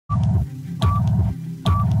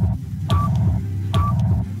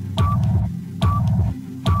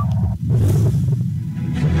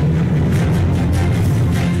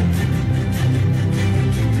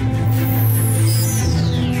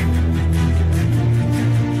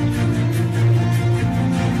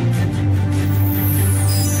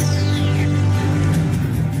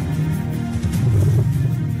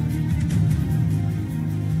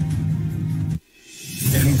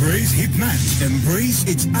boasts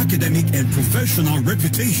its academic and professional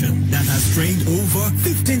reputation that has trained over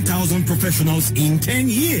 15,000 professionals in 10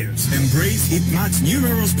 years. Embrace HITMAT's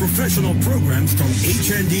numerous professional programs from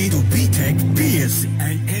HND to BTech, BSc,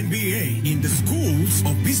 and MBA in the schools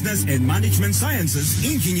of Business and Management Sciences,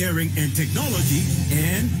 Engineering and Technology,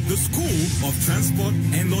 and the School of Transport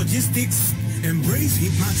and Logistics. Embrace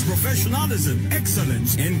HITMAT's professionalism,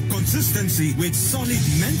 excellence, and consistency with solid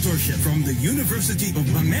mentorship from the University of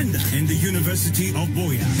Bamenda and the University of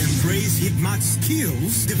Boya. Embrace HITMAT's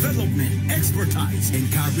skills, development, expertise, and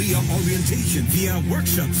career orientation via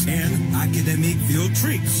workshops and academic field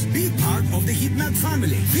trips. Be part of the HITMAT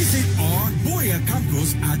family. Visit our Boya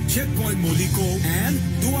campus at Checkpoint Moliko and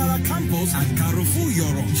Douala campus at Carrefour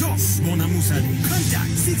Yoro, Jos, Bonamusade.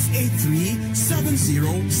 Contact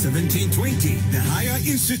 683-70-1720. The Higher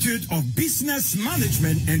Institute of Business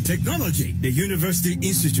Management and Technology, the University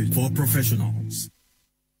Institute for Professionals.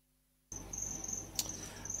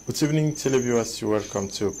 Good evening, televiewers. Welcome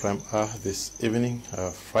to Prime Hour this evening,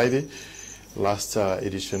 Friday, last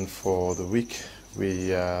edition for the week.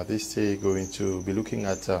 We this day going to be looking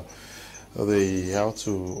at how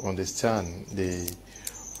to understand the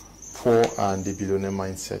poor and the billionaire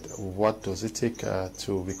mindset. What does it take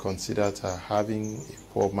to be considered having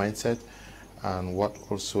a poor mindset? And what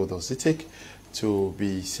also does it take to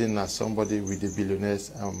be seen as somebody with a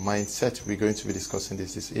billionaire's mindset? We're going to be discussing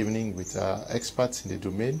this evening with experts in the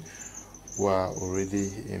domain who are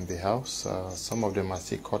already in the house. Some of them are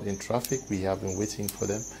still caught in traffic. We have been waiting for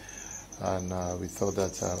them, and we thought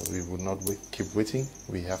that we would not keep waiting.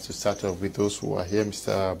 We have to start off with those who are here.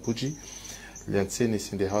 Mr. Buji Lieancine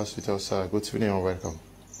is in the house with us. Good evening and welcome.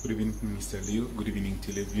 Good evening, Mr. Leo. Good evening,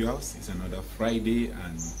 televiewers. It's another Friday,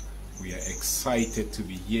 and we are excited to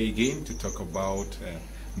be here again to talk about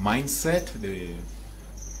mindset, the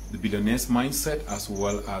billionaire's mindset, as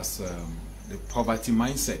well as the poverty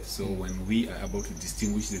mindset. So when we are able to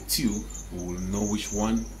distinguish the two, we will know which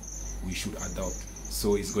one we should adopt.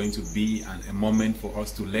 So it's going to be a moment for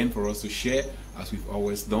us to learn, for us to share, as we've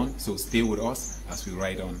always done. So stay with us as we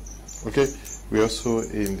ride on. Okay, we're also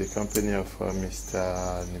in the company of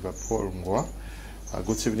Mr. Neba Paul.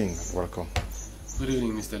 Good evening, welcome. Good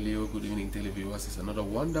evening, Mr. Leo. Good evening, televiewers. It's another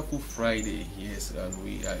wonderful Friday, yes, and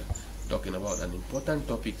we are talking about an important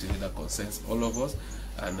topic today that concerns all of us,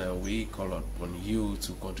 and we call upon you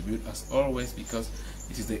to contribute as always, because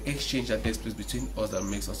it is the exchange that takes place between us that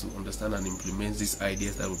makes us to understand and implement these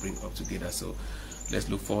ideas that we bring up together. So let's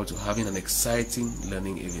look forward to having an exciting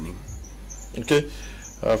learning evening. Okay,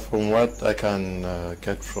 from what I can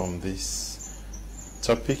get from this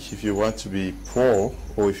topic, if you want to be poor,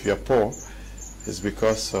 or if you are poor, it's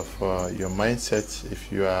because of your mindset.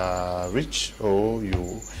 If you are rich, or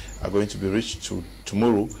you are going to be rich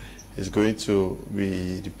tomorrow, is going to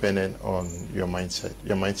be dependent on your mindset.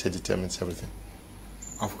 Your mindset determines everything.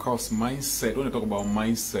 Of course, mindset, when you talk about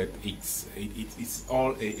mindset, it's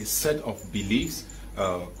all a set of beliefs,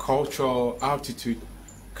 culture, attitude,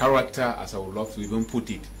 character, as I would love to even put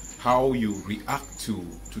it. How you react to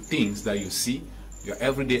things that you see, your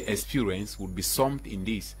everyday experience would be summed in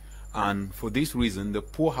this. And for this reason, the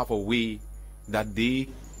poor have a way that they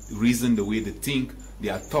reason, the way they think,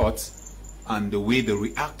 their thoughts, and the way they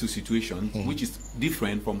react to situations, which is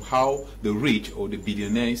different from how the rich or the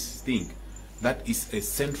billionaires think. That is a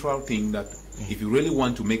central thing that if you really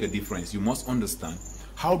want to make a difference, you must understand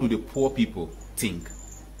how do the poor people think.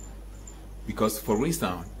 Because for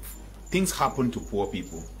instance, things happen to poor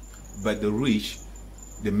people, but the rich,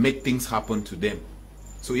 they make things happen to them.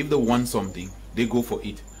 So if they want something, they go for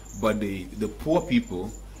it. But the poor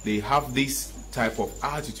people, they have this type of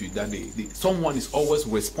attitude that someone is always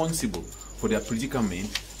responsible for their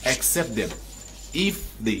predicament except them.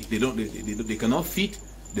 If they cannot fit,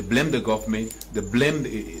 they blame the government, they blame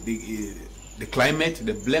the climate,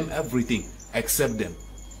 they blame everything except them.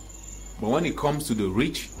 But when it comes to the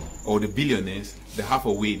rich or the billionaires, they have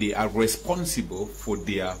a way, they are responsible for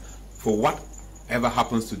whatever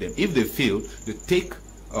happens to them. If they fail, they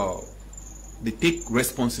take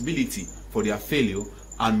responsibility for their failure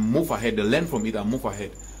and move ahead. They learn from it and move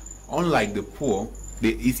ahead. Unlike the poor,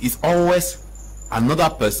 it's always another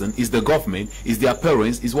person, is the government, is their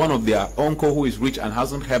parents, is one of their uncle who is rich and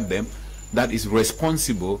hasn't helped them, that is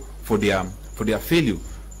responsible for their failure.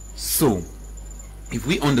 So if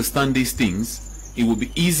we understand these things, it will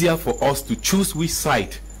be easier for us to choose which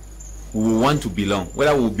side we want to belong,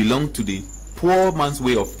 whether we belong to the poor man's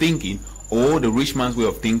way of thinking or the rich man's way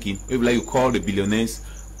of thinking, maybe like you call the billionaire's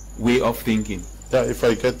way of thinking. Yeah, if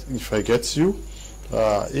I get you,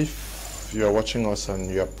 if you are watching us and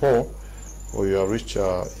you are poor or you are rich,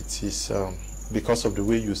 it is because of the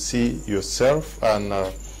way you see yourself and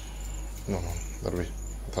no, that way.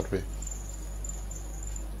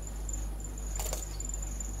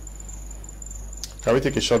 Can we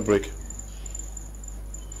take a short break?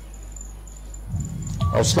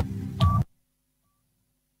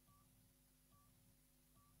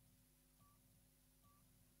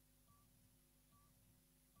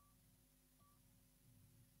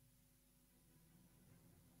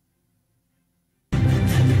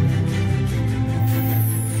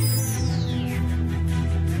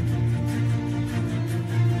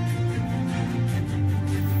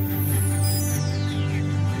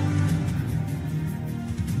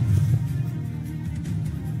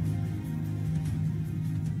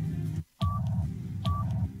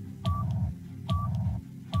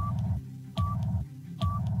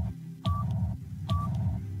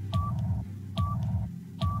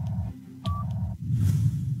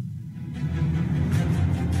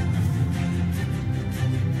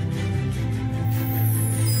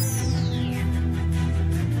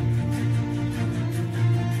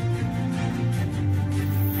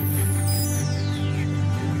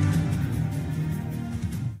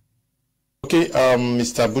 Okay,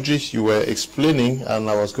 Mr. Buji, you were explaining, and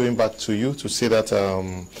I was going back to you to say that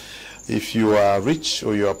if you are rich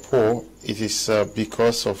or you are poor, it is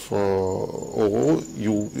because of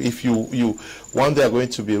if you one day are going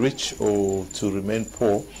to be rich or to remain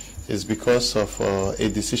poor, is because of a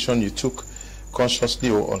decision you took consciously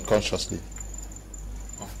or unconsciously.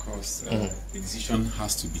 Of course, the decision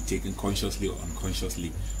has to be taken consciously or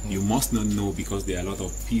unconsciously. You must not know, because there are a lot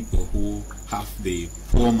of people who have the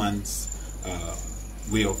poor man's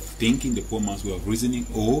way of thinking, the poor man's way of reasoning,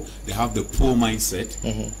 or they have the poor mindset,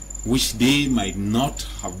 which they might not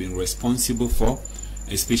have been responsible for,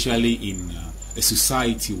 especially in a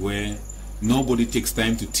society where nobody takes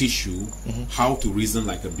time to teach you how to reason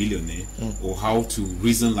like a billionaire or how to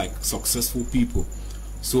reason like successful people.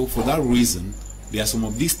 So for that reason, there are some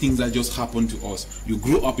of these things that just happen to us. You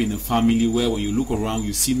grow up in a family where when you look around,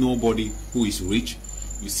 you see nobody who is rich,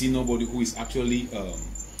 you see nobody who is actually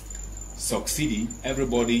succeeding.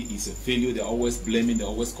 Everybody is a failure. They're always blaming, they're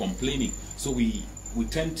always complaining. So we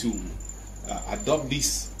tend to adopt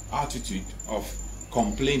this attitude of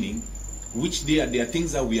complaining, which they are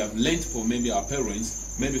things that we have learned from maybe our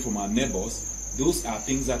parents, maybe from our neighbors. Those are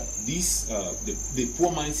things that the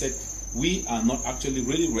poor mindset, we are not actually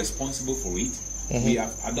really responsible for it. We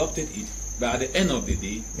have adopted it, but at the end of the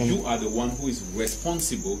day, you are the one who is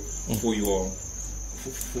responsible for your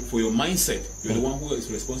mindset. You're the one who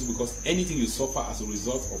is responsible, because anything you suffer as a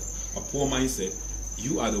result of a poor mindset,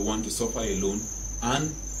 you are the one to suffer alone,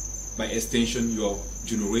 and by extension your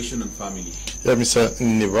generation and family. Yeah, Mr.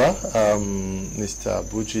 Neba, Mr.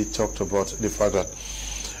 Buji talked about the fact that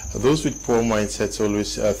those with poor mindsets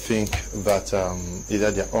always think that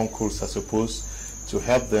either their uncles are supposed to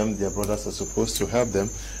help them, their brothers are supposed to help them.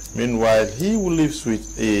 Meanwhile, he who lives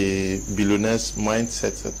with a billionaire's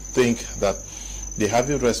mindset think that they have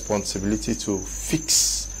a responsibility to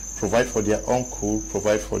fix, provide for their uncle,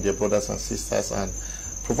 provide for their brothers and sisters, and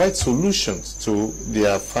provide solutions to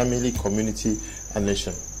their family, community, and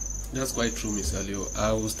nation. That's quite true, Mr. Leo.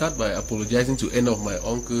 I will start by apologizing to any of my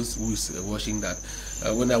uncles who is watching that.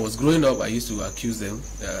 When I was growing up, I used to accuse them,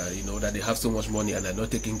 that they have so much money and they're not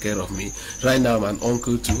taking care of me. Right now, I'm an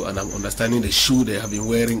uncle too, and I'm understanding the shoe they have been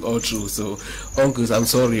wearing all through. So, uncles, I'm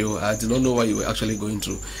sorry. I did not know what you were actually going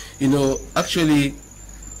through. Actually,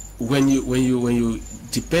 when you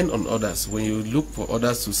depend on others, when you look for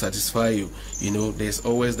others to satisfy you, there's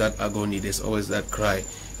always that agony, there's always that cry,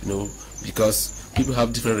 because people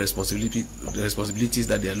have different responsibilities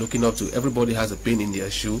that they are looking up to. Everybody has a pain in their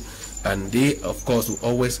shoe, and they, of course, will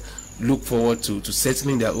always look forward to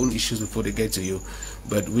settling their own issues before they get to you.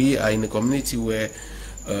 But we are in a community where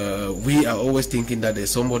we are always thinking that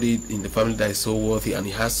there's somebody in the family that is so worthy, and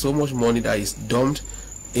he has so much money that is dumped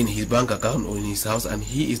in his bank account or in his house, and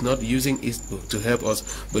he is not using it to help us.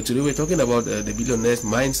 But today we're talking about the billionaire's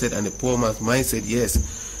mindset and the poor man's mindset. Yes,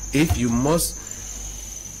 if you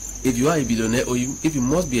are a billionaire, or if you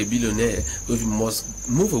must be a billionaire, or if you must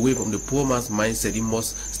move away from the poor man's mindset, you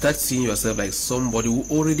must start seeing yourself like somebody who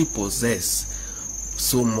already possesses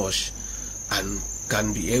so much and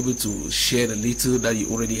can be able to share the little that you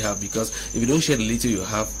already have. Because if you don't share the little you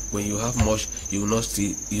have, when you have much, you will not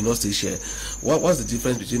still share. What's the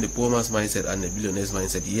difference between the poor man's mindset and the billionaire's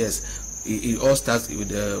mindset? Yes, it all starts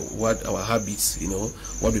with what our habits,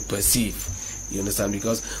 what we perceive. You understand?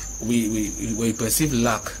 Because when you perceive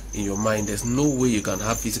lack in your mind, there's no way you can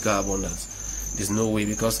have physical abundance. There's no way,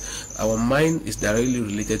 because our mind is directly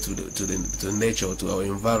related to the nature, to our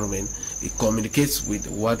environment. It communicates with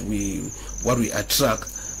what we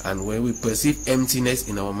attract, and when we perceive emptiness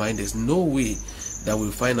in our mind, there's no way that we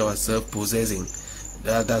find ourselves possessing.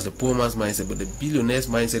 That's the poor man's mindset. But the billionaire's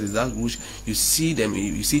mindset is that which you see them,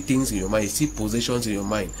 you see things in your mind, you see possessions in your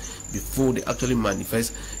mind before they actually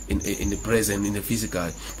manifest in the present, in the physical.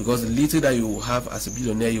 Because the little that you have as a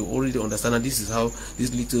billionaire, you already understand that this is how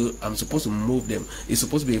this little, I'm supposed to move them. It's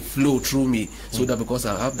supposed to be a flow through me, so that because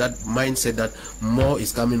I have that mindset that more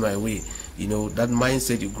is coming my way. You know, that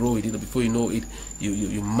mindset, you grow with it. Before you know it,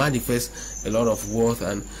 you manifest a lot of wealth.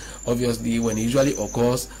 And obviously, when it usually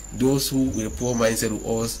occurs, those who with a poor mindset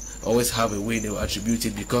will always have a way they will attribute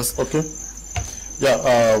it. Because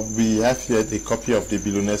we have here a copy of the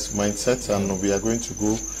Billionaire's Mindset, and we are going to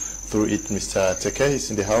go through it. Mr. Tekeh is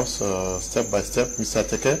in the house, step by step. Mr.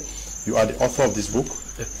 Tekeh, you are the author of this book.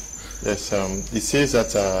 Yes, it says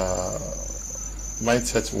that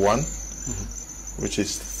Mindset 1, which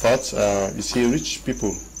is thought. You see, rich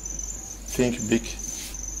people think big,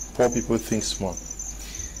 poor people think small.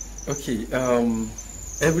 Okay,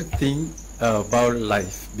 everything about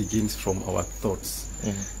life begins from our thoughts.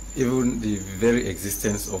 Even the very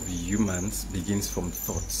existence of humans begins from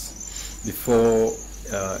thoughts. Before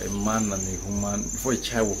a man and a woman, before a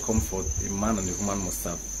child will come forth, a man and a woman must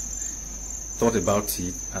have thought about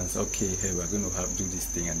it and said, okay, hey, we're going to do this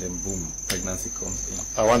thing, and then boom, pregnancy comes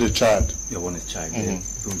in. I want a child. You want a child, then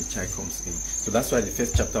boom, the child comes in. So that's why the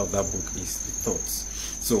first chapter of that book is the thoughts.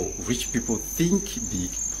 So rich people think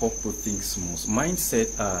big, poor people think small.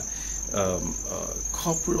 Mindset are a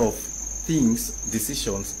couple of things,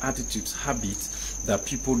 decisions, attitudes, habits that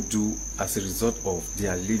people do as a result of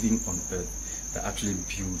their living on earth that actually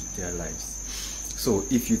build their lives. So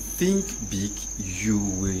if you think big, you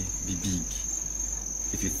will be big.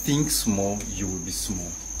 If you think small, you will be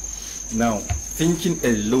small. Now, thinking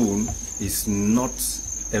alone is not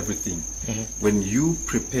everything. When you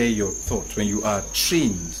prepare your thoughts, when you are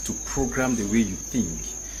trained to program the way you think,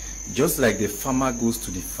 just like the farmer goes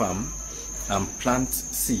to the farm and plants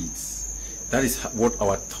seeds, that is what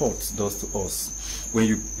our thoughts does to us. When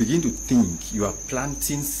you begin to think, you are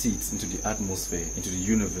planting seeds into the atmosphere, into the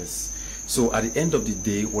universe. So at the end of the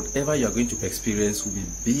day, whatever you are going to experience will be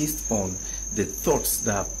based on the thoughts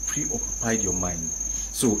that have preoccupied your mind.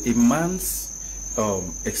 So a man's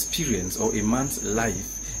experience or a man's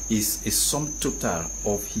life is a sum total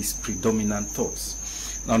of his predominant thoughts.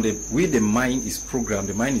 Now, the way the mind is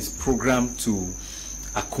programmed to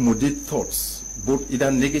accommodate thoughts, both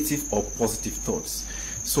either negative or positive thoughts.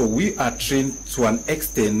 So we are trained to an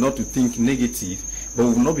extent not to think negative, but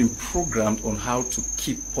we've not been programmed on how to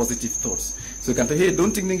keep positive thoughts. So you can tell, hey,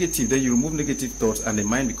 don't think negative, then you remove negative thoughts and the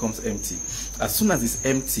mind becomes empty. As soon as it's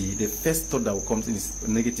empty, the first thought that will come in is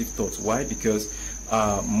negative thoughts. Why? Because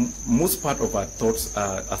most part of our thoughts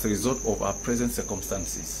are as a result of our present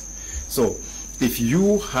circumstances. So if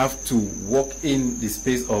you have to walk in the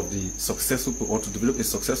space of the successful, or to develop a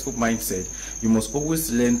successful mindset, you must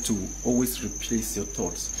always learn to always replace your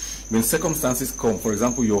thoughts. When circumstances come, for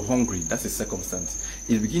example, you're hungry, that's a circumstance.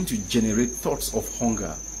 It begins to generate thoughts of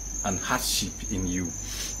hunger and hardship in you.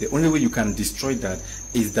 The only way you can destroy that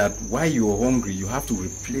is that while you're hungry, you have to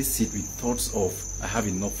replace it with thoughts of, I have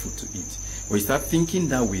enough food to eat. When you start thinking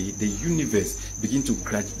that way, the universe begins to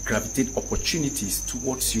gravitate opportunities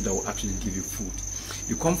towards you that will actually give you food.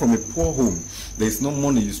 You come from a poor home, there's no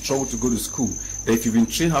money, you struggle to go to school. But if you've been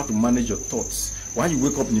trained how to manage your thoughts, while you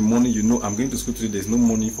wake up in the morning, you know, I'm going to school today, there's no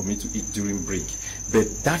money for me to eat during break. But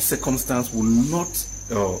that circumstance will not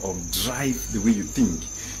drive the way you think.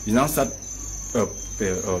 You now start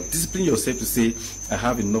discipline yourself to say, I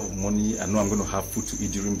have enough money, I know I'm going to have food to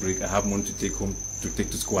eat during break, I have money to take home, to take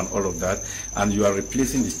to school and all of that, and you are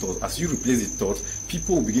replacing these thoughts. As you replace the thoughts,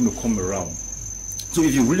 people will begin to come around. So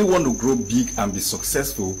if you really want to grow big and be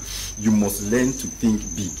successful, you must learn to think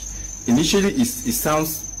big. Initially, it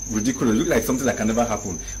sounds ridiculous. It looks like something that can never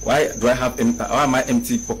happen. Why am I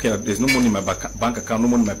empty pocket? There's no money in my bank account, no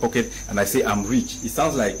money in my pocket, and I say I'm rich. It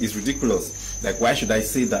sounds like it's ridiculous. Like, why should I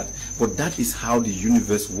say that? But that is how the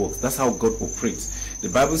universe works. That's how God operates. The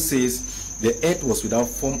Bible says the earth was without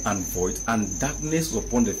form and void, and darkness was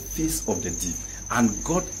upon the face of the deep. And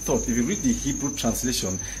God thought, if you read the Hebrew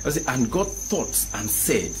translation, it says, and God thought and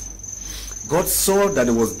said. God saw that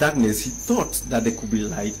there was darkness, he thought that there could be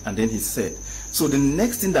light, and then he said. So the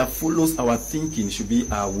next thing that follows our thinking should be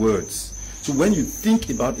our words. So when you think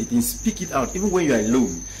about it and speak it out, even when you are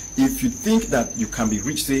alone, if you think that you can be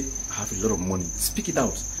rich, say, I have a lot of money. Speak it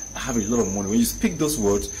out. have a lot of money. When you speak those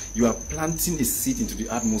words, you are planting a seed into the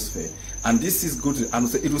atmosphere. And this seed goes to the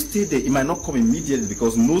atmosphere. It will stay there. It might not come immediately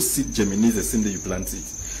because no seed germinates the same day you plant it.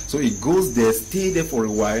 So it goes there, stay there for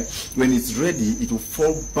a while. When it's ready, it will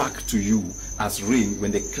fall back to you as rain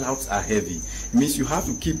when the clouds are heavy. It means you have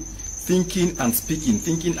to keep thinking and speaking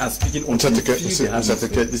until you feel the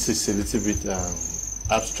atmosphere. This is a little bit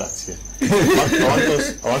abstract here.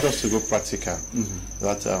 I want us to go practical.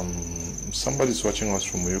 That somebody's watching us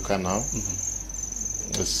from Uyuka now.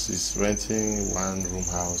 Is renting one room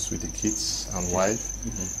house with the kids and wife.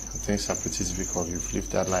 And things are pretty difficult. You've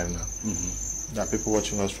lived that life now. There are people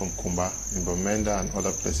watching us from Kumba, in Bamenda and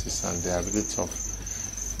other places, and they are really tough.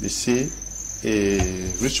 They say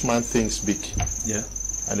a rich man thinks big,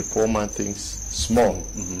 and a poor man thinks small.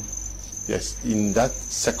 Yes, in that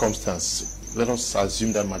circumstance, let us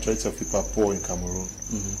assume that majority of people are poor in Cameroon.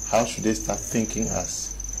 How should they start thinking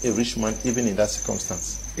as a rich man, even in that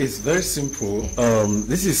circumstance? It's very simple.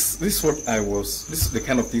 This is the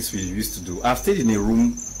kind of things we used to do. I've stayed in a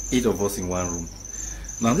room, 8 of us in one room.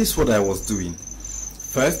 Now this is what I was doing.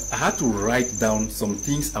 First, I had to write down some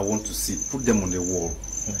things I want to see, put them on the wall.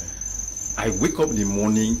 I wake up in the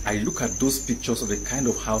morning, I look at those pictures of the kind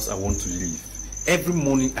of house I want to live. Every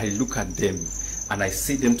morning I look at them and I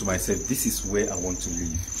say them to myself, this is where I want to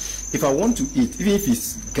live. If I want to eat, even if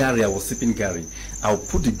it's Gary, I was sipping Gary, I'll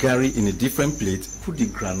put the Gary in a different plate, put the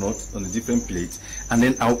granite on a different plate, and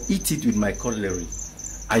then I'll eat it with my cutlery.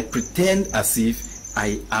 I pretend as if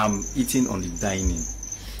I am eating on the dining.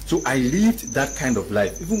 So I lived that kind of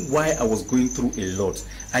life. Even while I was going through a lot,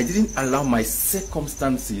 I didn't allow my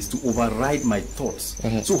circumstances to override my thoughts.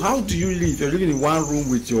 So how do you live? You're living in one room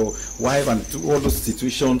with your wife and all those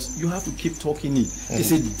situations. You have to keep talking it.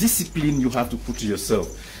 It's a discipline you have to put to yourself.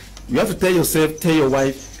 You have to tell yourself, tell your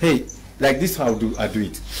wife, hey, like this how I do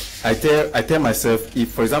it. I tell myself,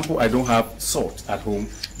 if for example I don't have salt at home,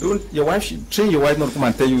 your wife should train your wife not to come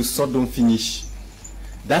and tell you salt don't finish.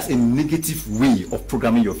 That's a negative way of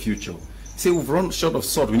programming your future. Say we've run short of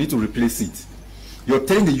salt, we need to replace it. You're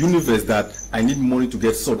telling the universe that I need money to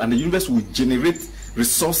get salt, and the universe will generate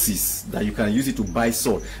resources that you can use it to buy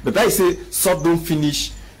salt. But I say salt don't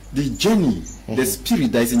finish, the journey, the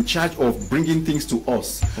spirit that is in charge of bringing things to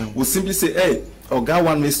us will simply say, hey, God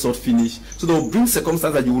one may salt finish. So they will bring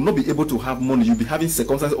circumstances that you will not be able to have money. You'll be having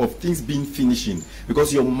circumstances of things being finishing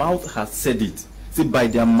because your mouth has said it. See, by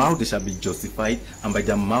their mouth they shall be justified, and by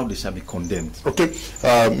their mouth they shall be condemned. Okay,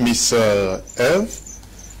 Miss Eve,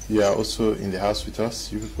 you are also in the house with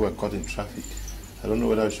us. You people are caught in traffic. I don't know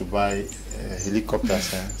whether I should buy helicopters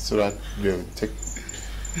so that we'll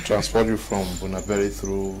transport you from Bunaberi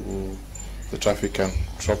through the traffic and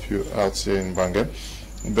drop you out here in Bange.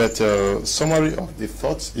 But summary of the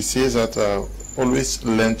thoughts, it says that always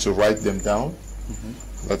learn to write them down.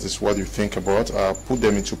 That is what you think about. Put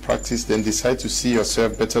them into practice, then decide to see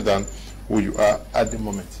yourself better than who you are at the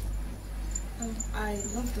moment. I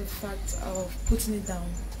love the fact of putting it down.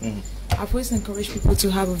 I've always encouraged people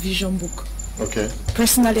to have a vision book. Okay.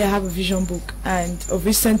 Personally, I have a vision book, and of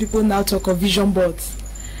recent people now talk of vision boards.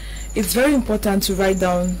 It's very important to write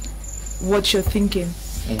down what you're thinking.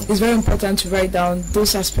 It's very important to write down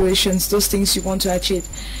those aspirations, those things you want to achieve.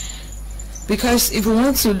 Because if we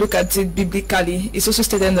want to look at it biblically, it's also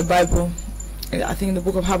stated in the Bible, I think in the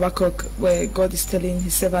book of Habakkuk, where God is telling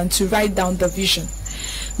his servant to write down the vision.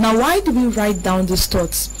 Now, why do we write down these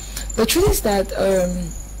thoughts? The truth is that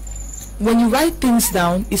when you write things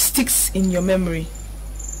down, it sticks in your memory,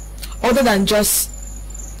 other than just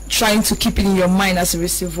trying to keep it in your mind as a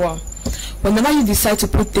reservoir. Whenever you decide to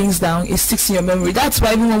put things down, it sticks in your memory. That's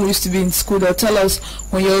why even when we used to be in school, they'll tell us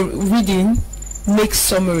when you're reading, make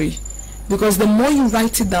summary. Because the more you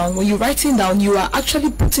write it down, when you write it down, you are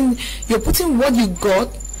actually putting what you got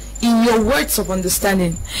in your words of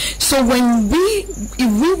understanding. So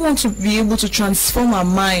if we want to be able to transform our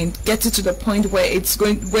mind, get it to the point where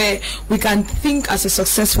where we can think as a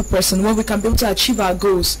successful person, where we can be able to achieve our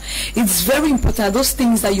goals, it's very important. Those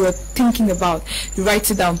things that you are thinking about, you write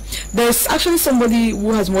it down. There's actually somebody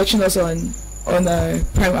who has watching us on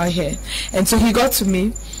Prime Hour here, and so he got to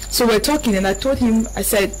me. So we're talking, and I told him, I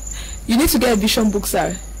said, you need to get a vision book,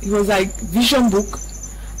 sir. He was like, vision book?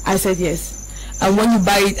 I said, yes. And when you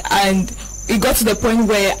buy it, and it got to the point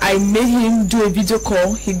where I made him do a video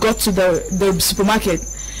call. He got to the supermarket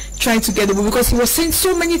trying to get the book because he was saying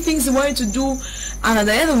so many things he wanted to do. And at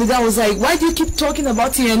the end of it, I was like, why do you keep talking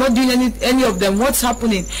about it and not doing any of them? What's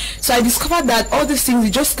happening? So I discovered that all these things,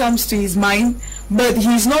 it just comes to his mind, but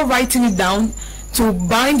he's not writing it down to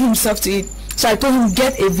bind himself to it. So I told him,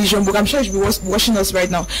 get a vision book. I'm sure you should be watching us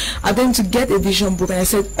right now. I told him to get a vision book, and I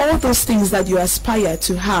said, all those things that you aspire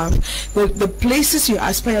to have, the places you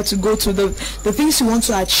aspire to go to, the things you want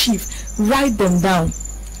to achieve, write them down.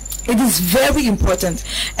 It is very important.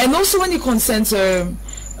 And also when it concerns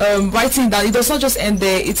writing down, it does not just end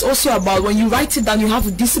there. It's also about, when you write it down, you have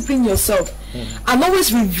to discipline yourself and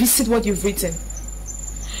always revisit what you've written.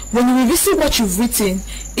 When you revisit what you've written,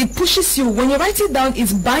 it pushes you. When you write it down,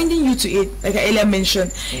 it's binding you to it, like I earlier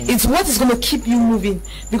mentioned. It's what is going to keep you moving,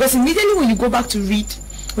 because immediately when you go back to read,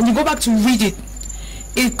 it,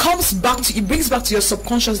 it comes back to, it brings back to your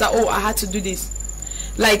subconscious that, oh, I had to do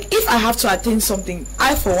this. Like, if I have to attain something,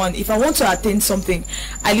 I, for one, if I want to attain something,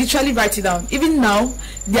 I literally write it down. Even now,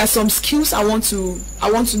 there are some skills I want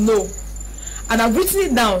to know, and I've written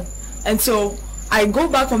it down. And so I go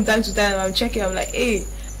back from time to time and I'm checking. I'm like, hey,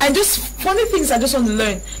 and just funny things I just want to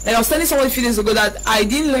learn. Like, I was telling someone a few days ago that I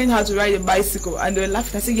didn't learn how to ride a bicycle, and they were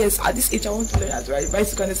laughing. I said, yes, at this age I want to learn how to ride a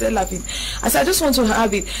bicycle, and they started laughing. I said, I just want to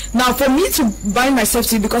have it. Now, for me to bind myself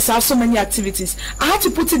to it, because I have so many activities, I had to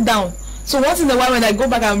put it down. So once in a while, when I go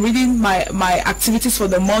back, I'm reading my activities for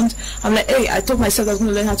the month. I'm like, hey, I told myself I was going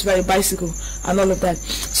to learn how to ride a bicycle and all of that.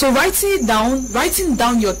 So writing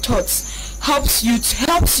down your thoughts helps it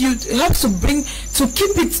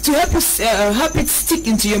stick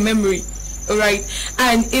into your memory. All right,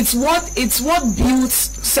 and it's what builds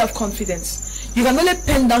self-confidence. You can only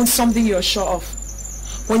pen down something you're sure of.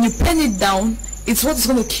 When you pen it down, it's what is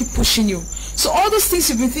going to keep pushing you. So all those things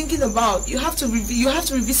you've been thinking about, you have to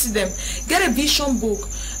revisit them. Get a vision book,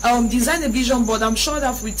 design a vision board. I'm sure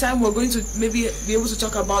that with time we're going to maybe be able to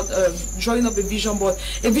talk about drawing up a vision board.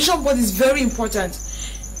 A vision board is very important.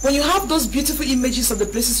 When you have those beautiful images of the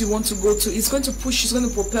places you want to go to, it's going to push, it's going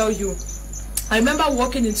to propel you. I remember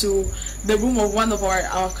walking into the room of one of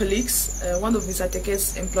our colleagues, one of Mr.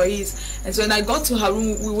 Tekeh's employees, and so when I got to her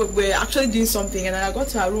room, we were actually doing something, and when I got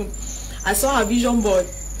to her room, I saw her vision board,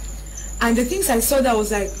 and the things I saw there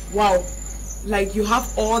was like, wow, like, you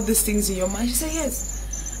have all these things in your mind. She said,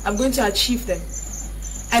 yes, I'm going to achieve them.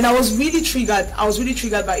 And I was really triggered. I was really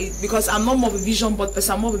triggered by it, because I'm not more of a vision board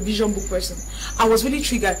person, I'm more of a vision book person. I was really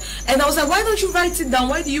triggered. And I was like, why don't you write it down?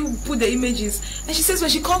 Why do you put the images? And she says when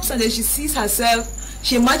she comes and then she sees herself,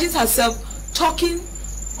 she imagines herself talking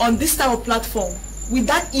on this type of platform with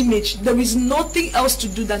that image. There is nothing else to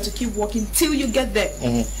do than to keep walking till you get there.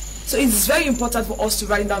 So it's very important for us to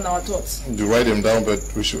write down our thoughts. To write them down, but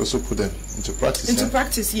we should also put them into practice. Into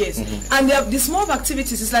practice, yes. And the small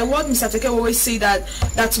activities is like what Mr. Tekeh always say, that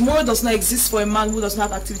tomorrow does not exist for a man who does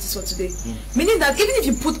not have activities for today. Meaning that even if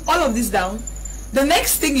you put all of this down, the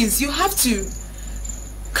next thing is you have to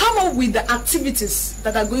come up with the activities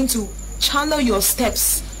that are going to channel your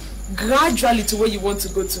steps gradually to where you want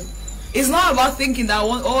to go to. It's not about thinking that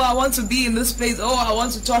I want to be in this place, oh, I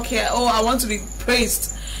want to talk here, oh, I want to be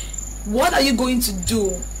praised. What are you going to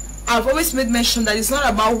do? I've always made mention that it's not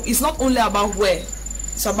only about where,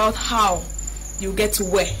 it's about how you get to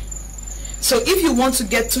where. So if you want to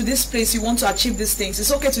get to this place, you want to achieve these things,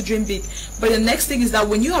 it's okay to dream big. But the next thing is that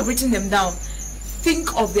when you have written them down,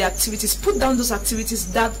 think of the activities, put down those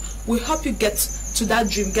activities that will help you get to that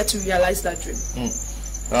dream, get to realize that dream.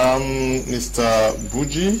 Mr.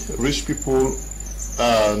 Buji, rich people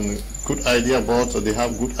good idea about, or they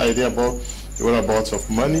have good idea about the whereabouts of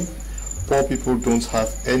money. Poor people don't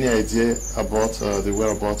have any idea about the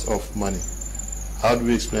whereabouts of money. How do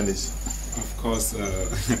we explain this? Of course,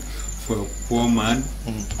 for a poor man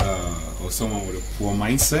or someone with a poor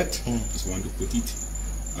mindset, as one to put it,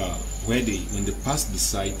 when they pass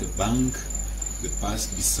beside the bank, they pass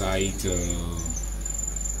beside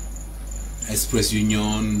Express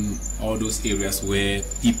Union, all those areas where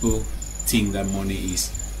people think that money is,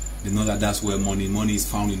 they know that that's where money is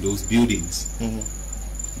found in those buildings.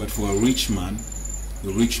 But for a rich man,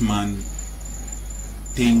 the rich man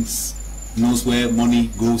knows where money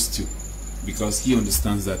goes to, because he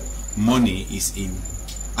understands that money is in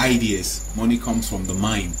ideas. Money comes from the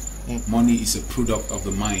mind. Money is a product of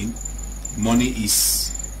the mind. Money is,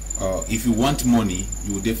 if you want money,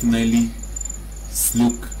 you will definitely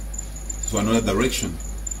look to another direction.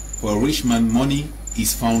 For a rich man, money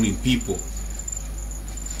is found in people.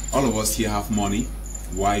 All of us here have money.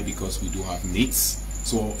 Why? Because we do have needs.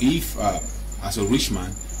 So if, as a rich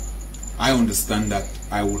man, I understand that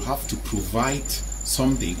I will have to provide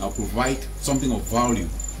something, I'll provide something of value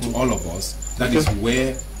to all of us. That is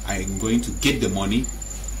where I'm going to get the money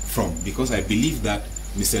from, because I believe that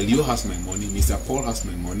Mr. Leo has my money, Mr. Paul has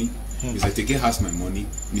my money, Mr. Tekeh has my money,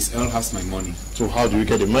 Miss L has my money. So how do you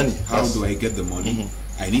get the money? How do I get the money?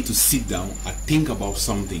 I need to sit down and think about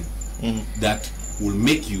something that will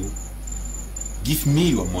make you give me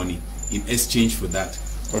your money in exchange for that.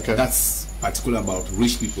 Okay. That's particular about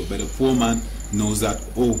rich people, but a poor man knows that,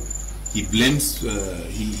 oh, he blends,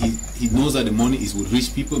 he knows that the money is with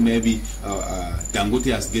rich people. Maybe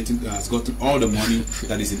Dangote has gotten all the money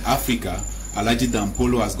that is in Africa. Alaji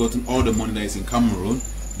Dampolo has gotten all the money that is in Cameroon.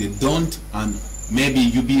 They don't, and maybe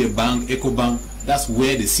UBA Bank, Eco Bank, that's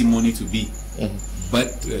where they see money to be.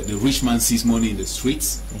 But the rich man sees money in the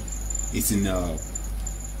streets. It's in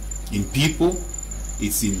people.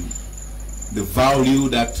 It's in the value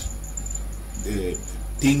that the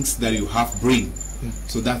things that you have bring.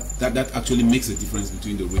 So that actually makes a difference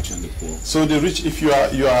between the rich and the poor. So the rich, if you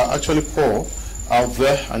are actually poor out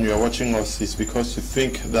there and you are watching us, it's because you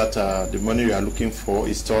think that the money you are looking for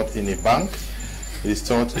is stored in a bank. It is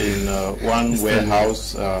stored in one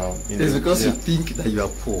warehouse. It's because you think that you are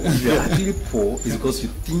poor. If you are actually poor, it's because you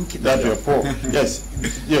think that you are poor. Yes,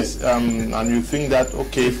 yes, and you think that,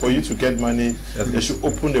 okay, for you to get money, they should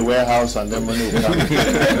open the warehouse and then money will come.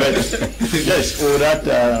 Yes, or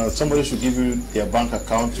that somebody should give you their bank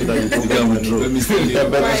account so that you can get money. Yeah,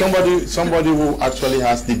 but somebody who actually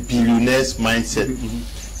has the billionaire's mindset.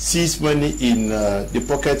 Sees money in the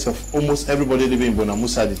pockets of almost everybody living in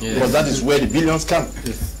Bonamusadi, because that is where the billions come.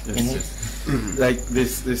 Like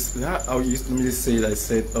this, I used to say that I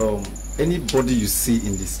said, anybody you see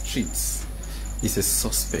in the streets is a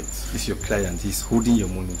suspect. It's your client. He's holding your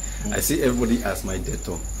money. I see everybody as my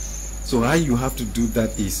debtor. So how you have to do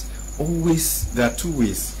that is always, there are two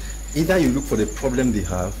ways. Either you look for the problem they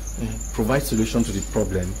have, provide solution to the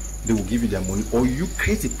problem, they will give you their money, or you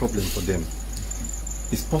create a problem for them.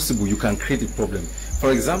 It's possible you can create a problem.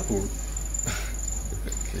 For example,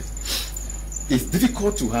 it's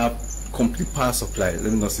difficult to have complete power supply.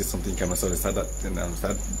 Let me not say something camera, so I start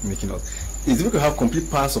making out. It's difficult to have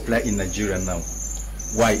complete power supply in Nigeria now.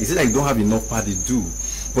 Why? Is it like they don't have enough power? They do.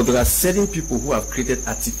 But there are certain people who have created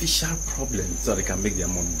artificial problems so they can make their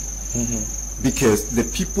money. Because the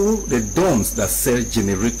people, the dons that sell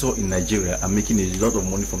generator in Nigeria are making a lot of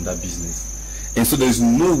money from that business. And so there is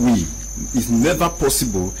no way, it's never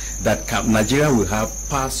possible that Nigeria will have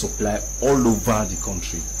power supply all over the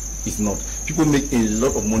country. It's not. People make a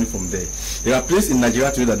lot of money from there. There are places in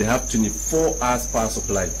Nigeria today that they have 24 hours power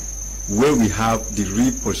supply, where we have the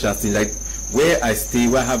real potential. Like where I stay,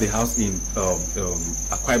 where I have a house in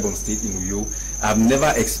Akwa Ibom State in Uyo, I've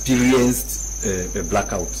never experienced a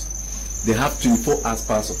blackout. They have 24 hours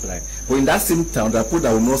power supply. But in that same town, there are people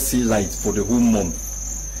that will not see light for the whole month.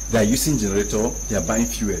 They are using generator, they are buying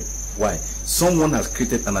fuel. Why? Someone has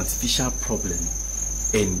created an artificial problem,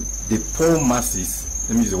 and the poor masses,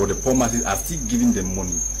 let me use the word, the poor masses are still giving them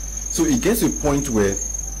money. So it gets to a point where,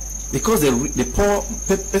 because the poor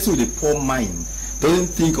person with a poor mind doesn't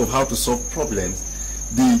think of how to solve problems,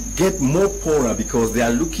 they get more poorer because they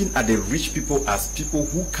are looking at the rich people as people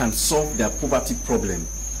who can solve their poverty problem.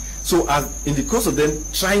 So as in the course of them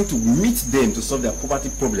trying to meet them to solve their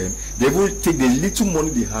poverty problem, they will take the little money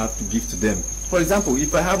they have to give to them. For example,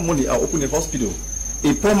 if I have money, I'll open a hospital.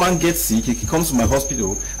 A poor man gets sick, he comes to my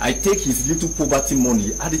hospital, I take his little poverty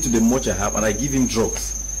money, add it to the much I have, and I give him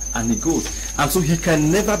drugs. And he goes. And so he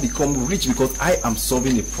can never become rich because I am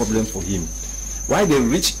solving a problem for him. Why the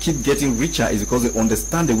rich keep getting richer is because they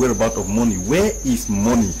understand the whereabouts of money. Where is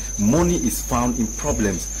money? Money is found in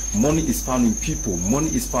problems. Money is found in people. Money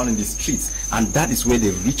is found in the streets. And that is where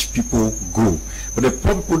the rich people go. But the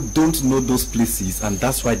poor people don't know those places, and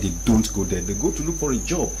that's why they don't go there. They go to look for a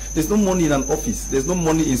job. There's no money in an office. There's no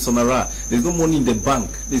money in Sonara. There's no money in the bank.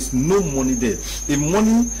 There's no money there. If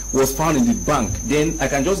money was found in the bank, then I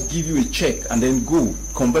can just give you a check and then go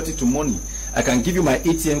convert it to money. I can give you my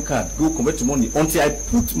ATM card, go convert to money. Until I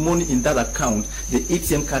put money in that account, the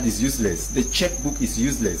ATM card is useless. The checkbook is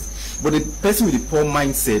useless. But the person with the poor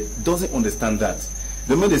mindset doesn't understand that.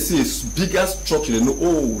 The moment they see a bigger structure, they know,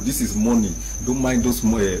 oh, this is money. Don't mind those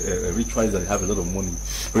rituals that have a lot of money.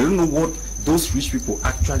 But they don't know what those rich people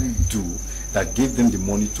actually do that gave them the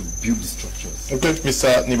money to build the structures. Okay,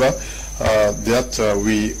 Mr. Neba,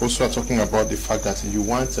 we also are talking about the fact that you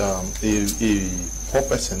want a poor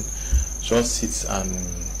person just sits and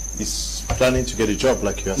is planning to get a job,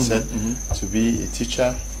 like you have said, to be a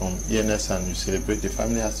teacher from ENS, and you celebrate, the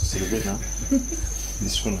family has to celebrate now,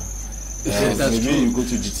 this sooner. Maybe you go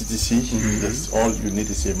to GTTC, that's all you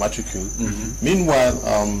need is a matricule. Meanwhile,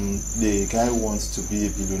 the guy who wants to be a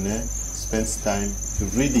billionaire spends time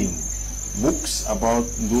reading books about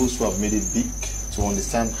those who have made it big to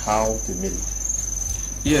understand how they made it.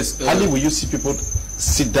 Yes. Hardly will you see people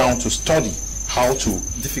sit down to study how to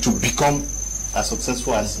become as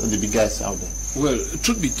successful as the big guys out there. Well,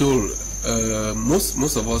 truth be told,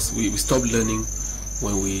 most of us we stopped learning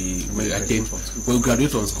when we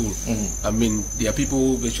graduate from school. I mean, there are people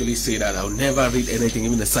who virtually say that I'll never read anything,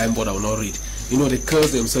 even the signboard I will not read. You know, they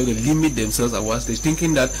curse themselves, they limit themselves at one stage,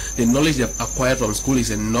 thinking that the knowledge they've acquired from school is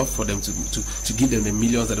enough for them to give them the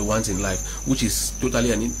millions that they want in life, which is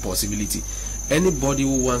totally an impossibility. Anybody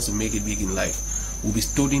who wants to make it big in life will be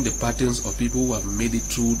studying the patterns of people who have made it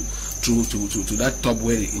through to that top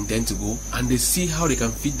where they intend to go, and they see how they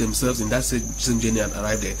can fit themselves in that same journey and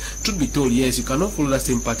arrive there. Truth be told, yes, you cannot follow that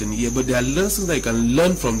same pattern here, but there are lessons that you can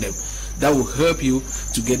learn from them that will help you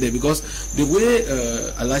to get there, because the way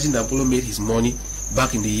Neba Paul made his money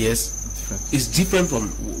back in the years is different from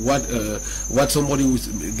what somebody who's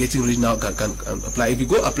getting rich now can apply. If you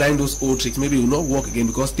go applying those old tricks, maybe it will not work again,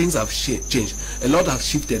 because things have changed. A lot have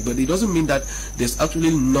shifted, but it doesn't mean that there's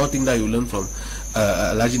actually nothing that you learn from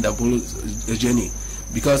Neba Paul's journey,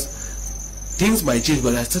 because things might change,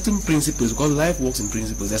 but there are certain principles, because life works in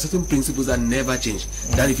principles. There are certain principles that never change,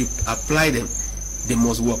 that if you apply them, they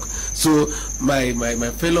must work. So my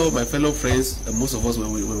fellow friends, most of us,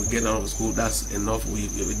 when we get out of school, that's enough.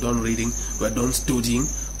 We're done reading, we're done studying,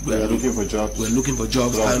 we're looking for jobs. We're looking for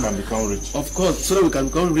jobs, so and we can become rich. Of course, so that we can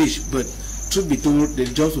become rich. But truth be told, the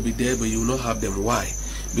jobs will be there, but you will not have them. Why?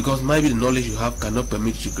 Because maybe the knowledge you have cannot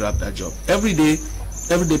permit you to grab that job. Every day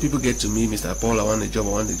people get to me, Mr. Paul, I want a job, I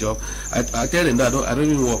want a job. I tell them that I don't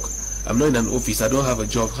even work. I'm not in an office, I don't have a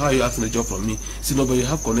job. How are you asking a job from me? See, no, but you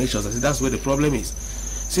have connections. I say, that's where the problem is.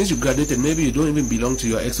 Since you graduated, maybe you don't even belong to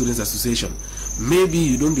your ex-students association. Maybe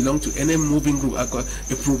you don't belong to any moving group, a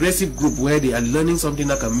progressive group where they are learning something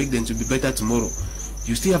that can make them to be better tomorrow.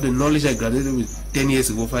 You still have the knowledge I graduated with 10 years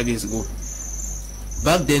ago, 5 years ago.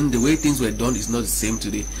 Back then, the way things were done is not the same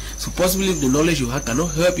today. So possibly the knowledge you had cannot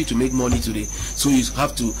help you to make money today. So you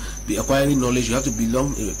have to be acquiring knowledge. You have to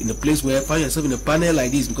belong in a place where, find yourself in a panel like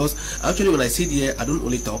this. Because actually when I sit here, I don't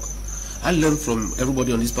only talk. I learn from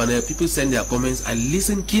everybody on this panel. People send their comments. I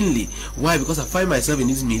listen keenly. Why? Because I find myself in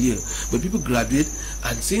this milieu. But people graduate,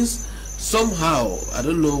 and since somehow, I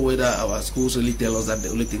don't know whether our schools really tell us that the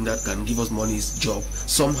only thing that can give us money is job.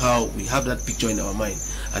 Somehow we have that picture in our mind,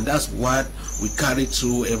 and that's what we carry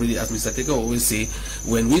through every day. As Mr. Tekeh always say,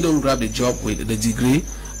 when we don't grab the job with the degree,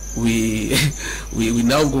 we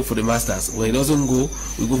now go for the masters. When it doesn't go,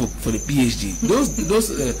 we go for the PhD. Those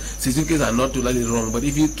certificates are not totally wrong, but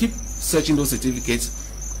if you keep searching those certificates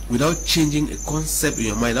without changing a concept in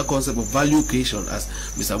your mind, that concept of value creation, as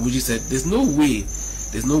Mr. Buji said, there's no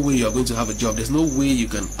way you are going to have a job. There's no way you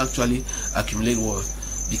can actually accumulate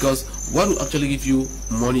wealth, because what will actually give you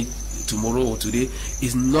money tomorrow or today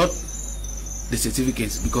is not the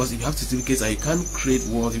certificates. Because if you have certificates and you can't create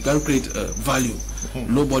wealth, you can't create value,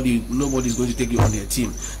 nobody is going to take you on their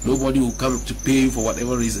team. Nobody will come to pay you for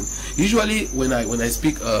whatever reason. Usually when I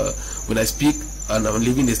speak and I'm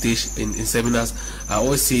leaving the stage in seminars, I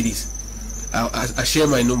always say this. I share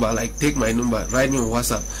my number, like take my number, write me on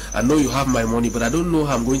WhatsApp. I know you have my money, but I don't know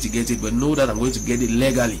how I'm going to get it, but know that I'm going to get it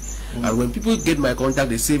legally. And when people get my contact,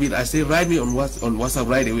 they save it. I say, write me on WhatsApp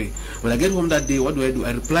right away. When I get home that day, what do?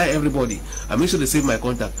 I reply everybody. I make sure they save my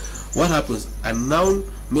contact. What happens? I now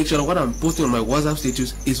make sure that what I'm posting on my WhatsApp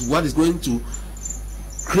status is what is going to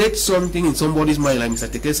create something in somebody's mind, like Mr.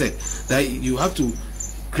 Tekeh said, that you have to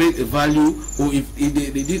create a value, or if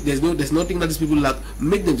there's nothing that these people lack,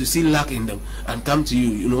 make them to see lack in them and come to you.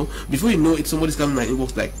 You know, before you know it, somebody's coming in my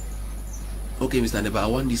inbox like, okay, Mr. Neba, I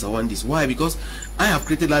want this. Why? Because I have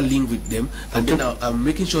created that link with them, and then I'm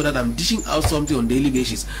making sure that I'm dishing out something on a daily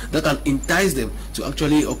basis that can entice them to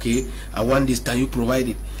actually, okay, I want this, can you provide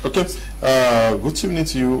it? Okay, good evening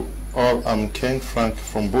to you all. I'm Ken Frank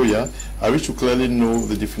from Boya. I wish to clearly know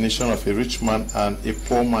the definition of a rich man and a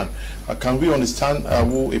poor man. Can we understand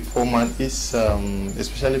who a poor man is,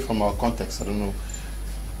 especially from our context? I don't know.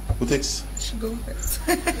 Who takes? I should go first.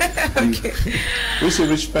 Okay. Who's a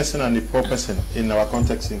rich person and a poor person in our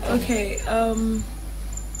context? Okay.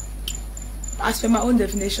 As per my own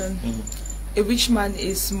definition, a rich man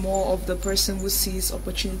is more of the person who sees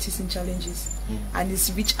opportunities and challenges, and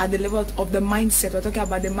is rich at the level of the mindset. We're talking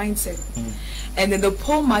about the mindset. And then the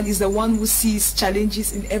poor man is the one who sees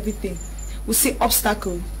challenges in everything, who see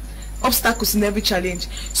obstacles in every challenge.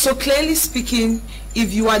 So clearly speaking,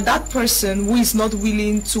 if you are that person who is not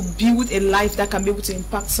willing to build a life that can be able to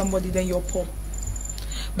impact somebody, then you're poor.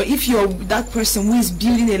 But if you're that person who is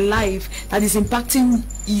building a life that is impacting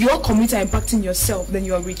your community and impacting yourself, then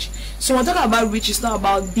you are rich. So when I talk about rich, it's not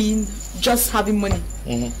about being just having money.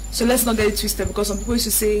 So let's not get it twisted, because some people used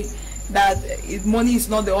to say that money is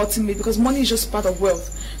not the ultimate, because money is just part of wealth.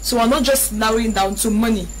 So we're not just narrowing down to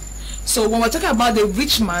money. So when we're talking about the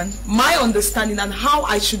rich man, my understanding and how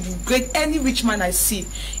I should grade any rich man I see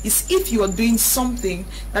is if you are doing something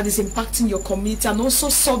that is impacting your community and also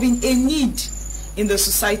solving a need in the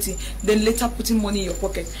society, then later putting money in your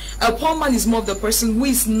pocket. A poor man is more of the person who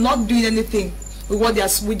is not doing anything with what they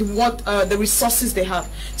are, the resources they have.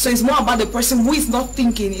 So it's more about the person who is not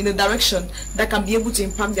thinking in a direction that can be able to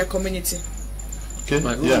impact their community. Okay.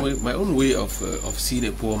 My own way of seeing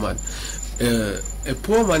a poor man. A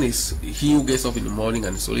poor man is he who gets up in the morning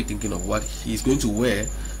and is only thinking of what he's going to wear,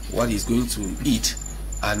 what he's going to eat,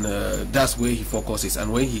 and that's where he focuses.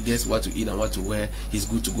 And when he gets what to eat and what to wear, he's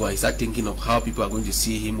good to go. And he starts thinking of how people are going to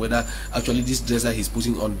see him, whether actually this dress that he's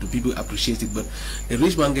putting on, do people appreciate it. But a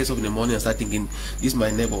rich man gets up in the morning and starts thinking, this is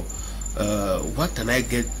my neighbor, what can I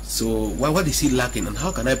get? So what is he lacking, and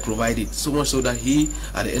how can I provide it? So much so that he,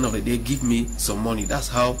 at the end of the day, give me some money. That's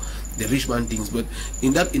how the rich man thinks. But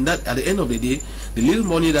in that at the end of the day, the little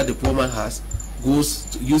money that the poor man has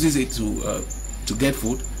uses it to get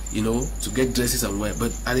food, you know, to get dresses and wear.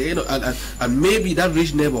 But at the end of, and maybe that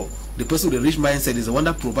rich neighbor, the person with the rich mindset, is the one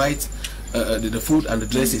that provides the food and the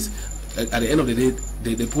dresses. At the end of the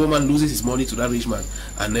day, the poor man loses his money to that rich man,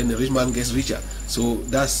 and then the rich man gets richer. So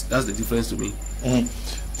that's the difference to me.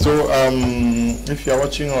 So if you are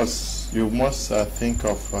watching us, you must think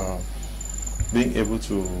of being able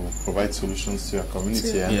to provide solutions to your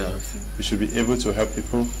community. Yeah. You should be able to help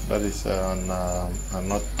people. That is, and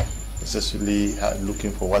not necessarily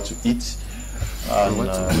looking for what to eat. And,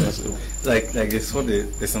 like they saw the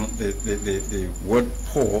word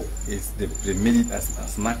poor is they made it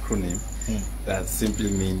as an acronym that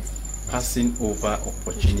simply means passing over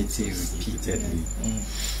opportunity repeatedly.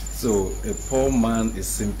 So a poor man is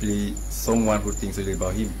simply someone who thinks only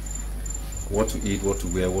about him, what to eat, what to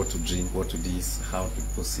wear, what to drink, what to this, how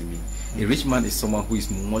people see me. A rich man is someone who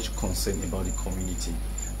is much concerned about the community.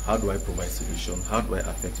 How do I provide solution? How do I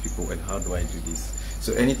affect people? And how do I do this?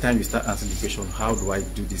 So anytime you start answering the question, how do I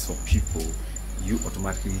do this for people, you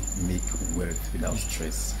automatically make wealth without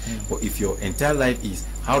stress. But if your entire life is,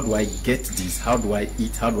 how do I get this? How do I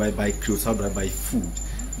eat? How do I buy clothes? How do I buy food?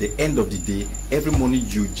 The end of the day, every money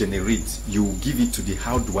you generate, you give it to the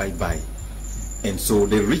how do I buy. And so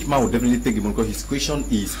the rich man will definitely take the money, because his question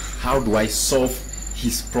is, how do I solve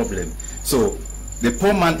his problem? So the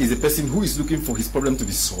poor man is a person who is looking for his problem to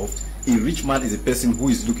be solved. A rich man is a person who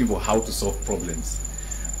is looking for how to solve problems.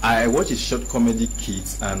 I watched a short comedy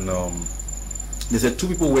Kids, and they said two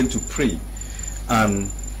people went to pray, and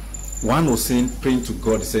one was praying to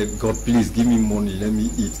God. He said, God, please give me money, let me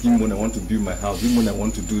eat, give me money, I want to build my house, give me money, I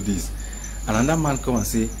want to do this. And another man come and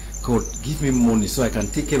say, God, give me money so I can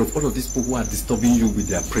take care of all of these people who are disturbing you with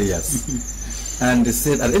their prayers. And they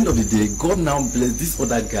said, at the end of the day, God now blessed this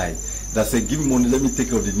other guy that said, give me money, let me take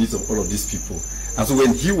care of the needs of all of these people. And so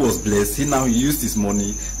when he was blessed, he now used his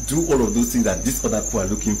money, do all of those things that these other people are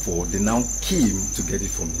looking for. They now came to get it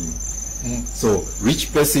from him. So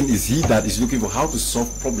rich person is he that is looking for how to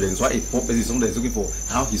solve problems, while a poor person is someone that is looking for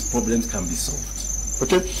how his problems can be solved.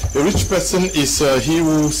 Okay, a rich person is he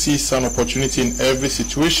who sees an opportunity in every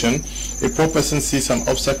situation. A poor person sees an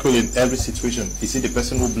obstacle in every situation. Is he the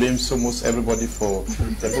person who blames almost everybody for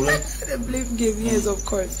the problem? The blame game, yes, of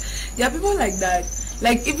course. There are people like that.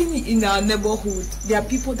 Like even in our neighborhood, there are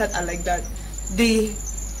people that are like that. They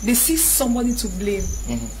see somebody to blame.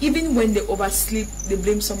 Even when they oversleep, they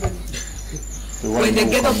blame somebody. When they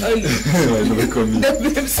get up early, they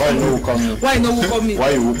blame somebody. Why no who come in?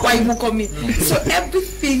 Why who come in? So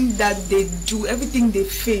everything that they do, everything they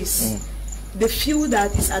face, they feel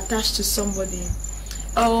that is attached to somebody.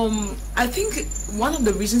 I think one of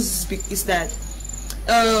the reasons is that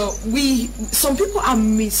some people are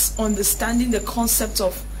misunderstanding the concept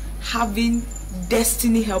of having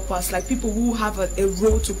destiny helpers, like people who have a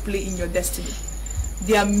role to play in your destiny.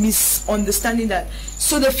 They are misunderstanding that.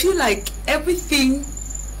 So they feel like everything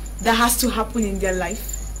that has to happen in their life,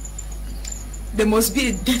 there must be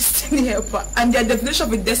a destiny helper. And their definition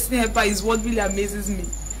of a destiny helper is what really amazes me.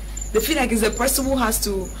 They feel like it's the person who has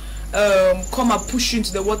to come and push you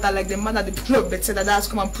into the water, like the man at the pool of Bethesda that has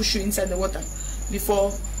to come and push you inside the water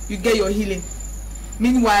before you get your healing.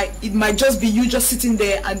 Meanwhile, it might just be you just sitting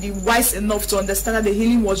there and be wise enough to understand that the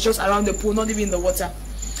healing was just around the pool, not even in the water.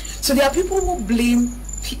 So there are people who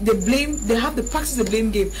they have the practice the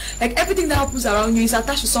blame game. Like everything that happens around you is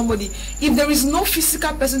attached to somebody. If there is no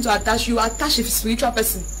physical person to attach, you attach a spiritual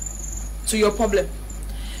person to your problem.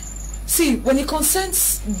 See, when it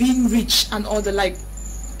concerns being rich and all the like,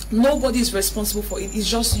 nobody is responsible for it. It's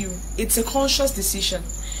just you. It's a conscious decision.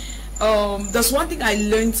 There's one thing I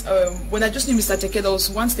learned when I just knew Mr. Tekeh. There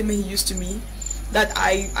was one statement he used to me that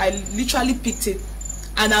I literally picked it.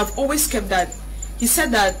 and I've always kept that. He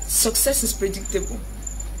said that success is predictable.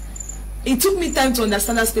 It took me time to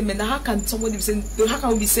understand that statement. How can somebody be saying, how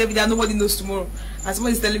can we be saving that nobody knows tomorrow? And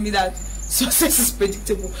somebody is telling me that success is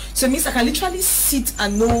predictable. So it means I can literally sit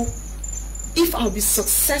and know if I'll be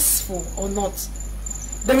successful or not.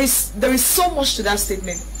 There is so much to that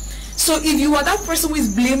statement. So if you are that person who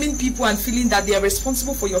is blaming people and feeling that they are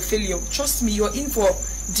responsible for your failure, trust me, you're in for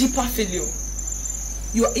deeper failure.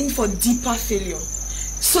 You're in for deeper failure.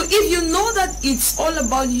 So if you know that it's all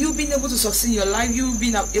about you being able to succeed in your life, you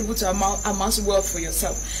being able to amass wealth for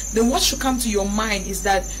yourself, then what should come to your mind is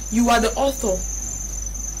that you are the author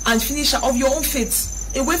and finisher of your own fate.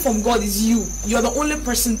 Away from God is you. You're the only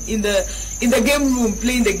person in the game room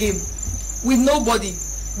playing the game with nobody.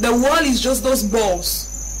 The world is just those balls.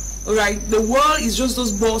 Alright? The world is just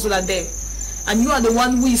those balls that are there. And you are the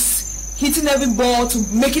one who is hitting every ball to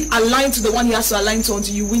make it align to the one he has to align to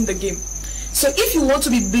until you win the game. So if you want to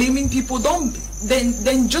be blaming people, then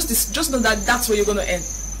just know that that's where you're going to end.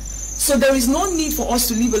 So there is no need for us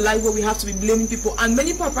to live a life where we have to be blaming people. And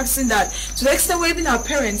many people are practicing that to the extent where even our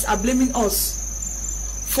parents are blaming us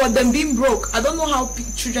for them being broke. I don't know how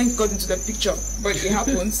children got into the picture, but it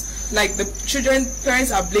happens. Like the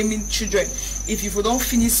parents are blaming children. If you don't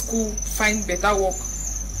finish school, find better work.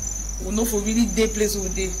 We'll know for really day place all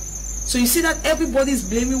day. So you see that everybody is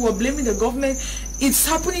blaming. We're blaming the government. It's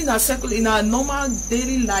happening in our circle, in our normal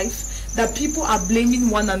daily life, that people are blaming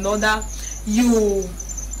one another. You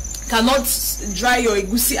cannot dry your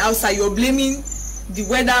egusi outside. You're blaming the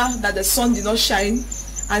weather, that the sun did not shine.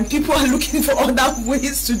 And people are looking for other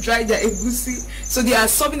ways to dry their egusi. So they are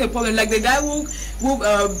solving a problem. Like the guy who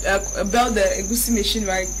built the egusi machine,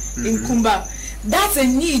 right, in Kumba. That's a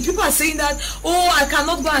need. People are saying that, oh, I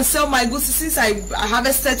cannot go and sell my egusi since I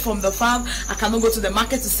harvested from the farm. I cannot go to the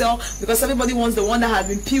market to sell because everybody wants the one that has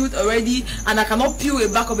been peeled already, and I cannot peel a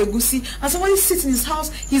bag of egusi. And somebody sits in his house,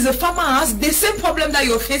 he's a farmer, and has the same problem that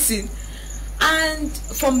you're facing. And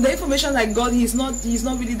from the information I got, he's not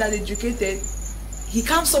really that educated. He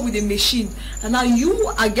comes up with a machine, and now you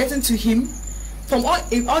are getting to him. From all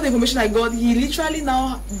the information I got, he literally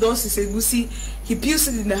now does his egusi. He peels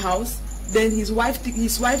it in the house. Then his wife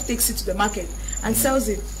takes it to the market and sells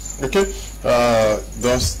it. Okay.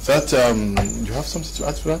 Does that you have something to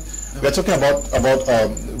add to that? We are talking about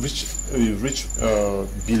rich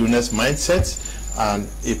billionaires mindset and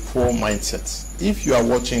a poor mindset. If you are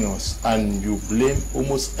watching us and you blame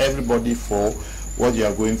almost everybody for what you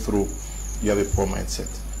are going through, you have a poor mindset.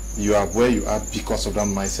 You are where you are because of that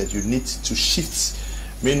mindset. You need to shift.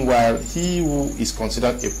 Meanwhile, he who is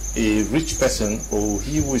considered a rich person, or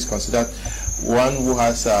he who is considered one who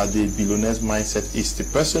has the billionaire's mindset, is the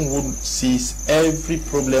person who sees every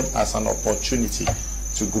problem as an opportunity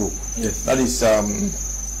to grow. Yes. That is,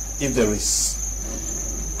 if there is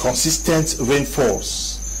consistent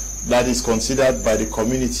rainfalls that is considered by the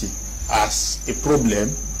community as a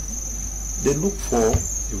problem, they look for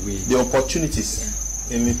the opportunities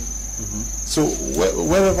in it. So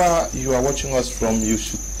wherever you are watching us from, you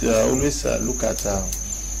should always look at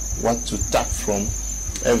what to tap from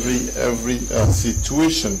every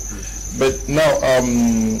situation. But now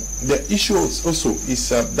the issue also is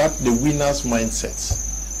that the winner's mindset.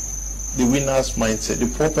 The winner's mindset. The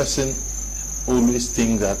poor person always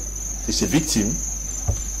thinks that he's a victim.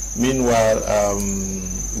 Meanwhile,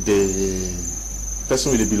 the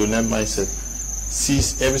person with the billionaire mindset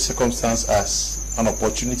sees every circumstance as an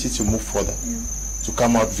opportunity to move further, to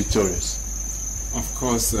come out victorious. Of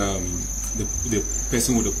course, the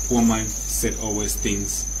person with a poor mindset always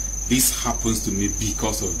thinks this happens to me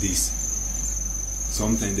because of this.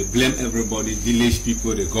 Sometimes they blame everybody, village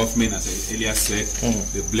people, the government, as I earlier said.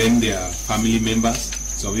 They blame their family members.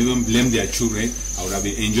 Some even blame their children. I would have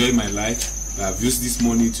been enjoying my life. I've used this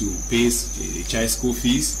money to pay a child's school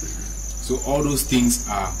fees. So all those things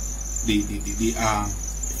are, they are,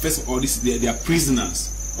 first of all, they are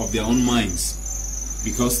prisoners of their own minds,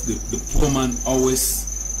 because the poor man always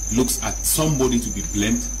looks at somebody to be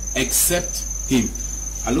blamed except him.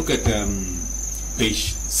 I look at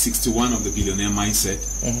page 61 of the Billionaire Mindset.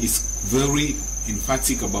 It's very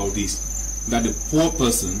emphatic about this, that the poor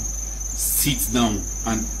person sits down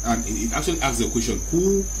and it actually asks the question,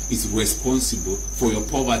 who is responsible for your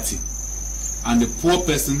poverty? And the poor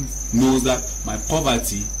person knows that my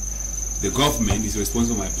poverty, the government is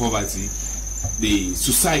responsible for my poverty, the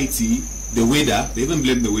society, the weather, they even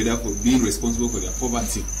blame the weather for being responsible for their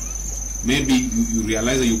poverty. Maybe you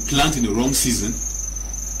realize that you plant in the wrong season,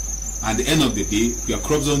 and at the end of the day, your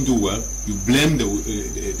crops don't do well, you blame the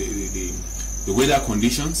weather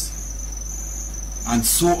conditions. and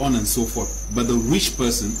so on and so forth. But the rich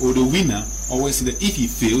person or the winner always say that if he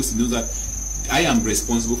fails, he knows that I am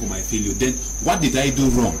responsible for my failure. Then what did I do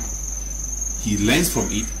wrong? He learns from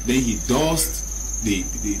it, then he does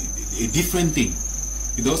a different thing.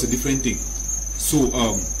 He does a different thing.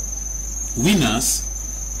 So winners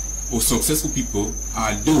or successful people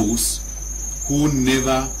are those who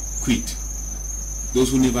never quit.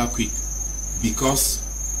 Those who never quit. Because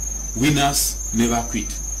winners never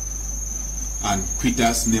quit. And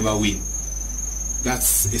quitters never win.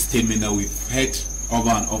 That's a statement that we've heard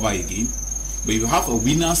over and over again. But if you have a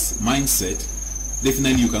winner's mindset,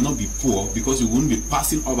 definitely you cannot be poor, because you won't be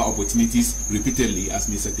passing over opportunities repeatedly, as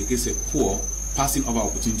Mr. Tekeh said, poor, passing over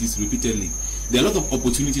opportunities repeatedly. There are a lot of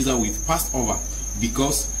opportunities that we've passed over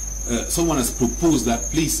because someone has proposed that,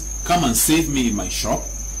 please come and save me in my shop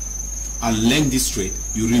and learn this trade.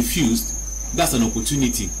 You refused. That's an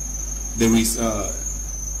opportunity. There is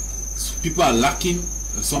people are lacking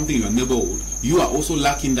something in your neighborhood. You are also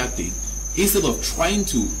lacking that thing. Instead of trying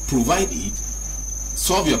to provide it,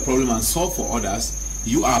 solve your problem and solve for others,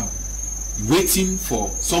 you are waiting for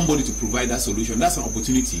somebody to provide that solution. That's an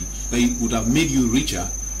opportunity that would have made you richer,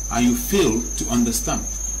 and you fail to understand.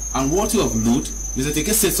 And what you have noted, Mr.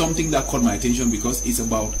 Tekeh said something that caught my attention, because it's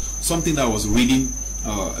about something that I was reading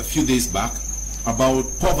a few days back about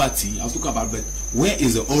poverty. I was talking about, but where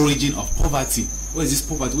is the origin of poverty? Where is this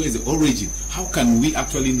poverty? Where is the origin? How can we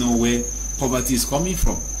actually know where poverty is coming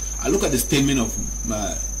from? I look at the statement of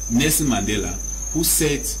Nelson Mandela, who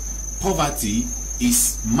said poverty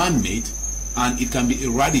is man-made and it can be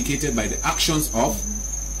eradicated by the actions of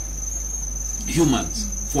humans.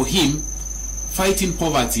 For him, fighting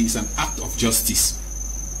poverty is an act of justice.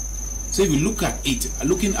 So if you look at it,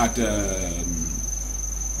 looking at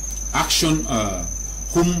Action,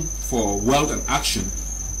 Home for Wealth and Action,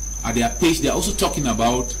 at their page, they're also talking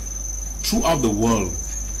about throughout the world,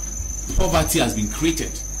 poverty has been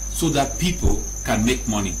created so that people can make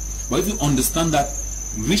money. But if you understand that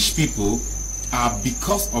rich people are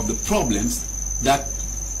because of the problems that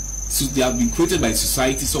they have been created by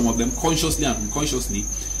society, some of them consciously and unconsciously,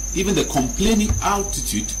 even the complaining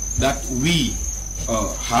attitude that we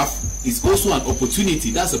have is also an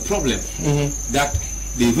opportunity. That's a problem. That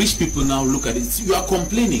the rich people now look at it. You are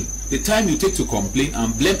complaining. The time you take to complain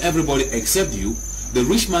and blame everybody except you, the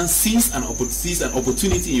rich man sees an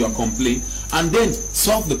opportunity in your complaint and then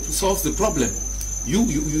solves the problem.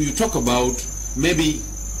 You talk about maybe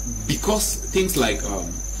because things like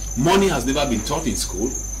money has never been taught in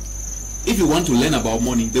school. If you want to learn about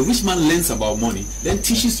money, the rich man learns about money, then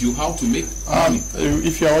teaches you how to make money.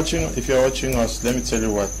 If you're watching us, let me tell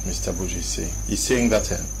you what Mr. Buji is saying. He's saying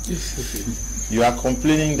that you are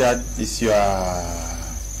complaining that it's your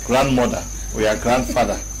grandmother or your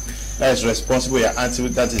grandfather that is responsible, your auntie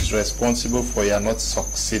that is responsible for your not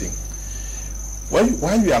succeeding.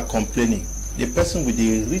 While you are complaining, the person with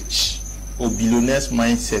the rich or billionaire's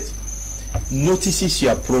mindset notices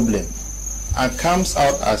your problem and comes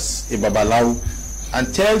out as a babalawo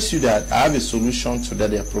and tells you that I have a solution to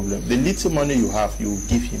that problem. The little money you have, you will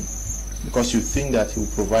give him because you think that he will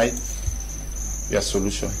provide your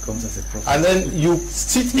solution. And then you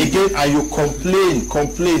sit again and you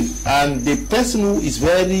complain, and the person who is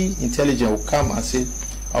very intelligent will come and say,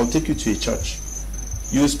 I'll take you to a church.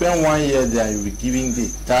 You spend 1 year there and you'll be giving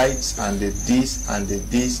the tithes and the this and the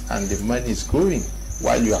this, and the money is growing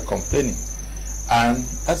while you are complaining. And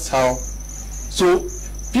that's how. So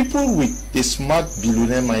people with a smart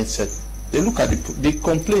billionaire mindset, they look at the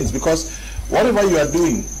complaints, because whatever you are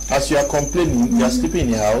doing, as you are complaining, you are sleeping in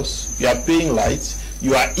your house, you are paying light,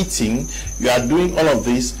 you are eating, you are doing all of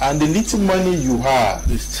this, and the little money you have,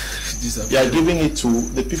 you are giving it to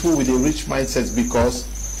the people with a rich mindset, because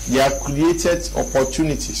they have created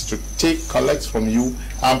opportunities to collect from you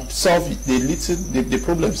and solve the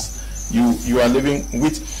problems you are living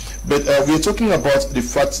with. But we are talking about the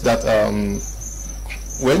fact that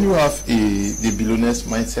when you have the billionaire's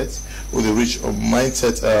mindset or the rich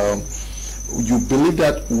mindset, you believe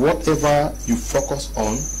that whatever you focus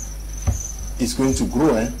on is going to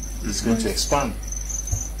grow, it's going to expand.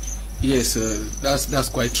 Yes, that's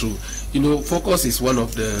quite true. You know, focus is one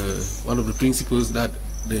of the principles that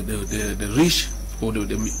the rich or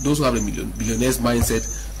those who have a billionaire's mindset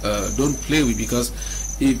don't play with, because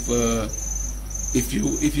if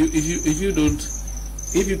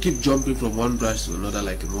you keep jumping from one branch to another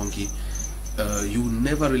like a monkey, you will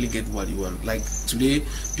never really get what you want. Like today,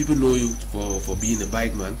 people know you for being a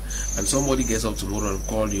bike man, and somebody gets up tomorrow and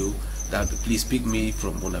call you that please pick me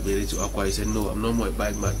from Bonabere to Akwa. You say, no, I'm no more a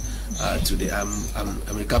bike man. Today I'm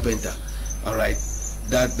a carpenter. All right.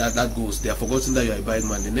 that goes. They are forgotten that you are a bad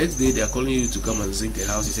man. The next day they are calling you to come and zinc a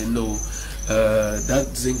house. You say no, that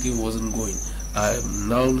zinking wasn't going. I'm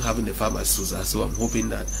now having a farm as Susa, so I'm hoping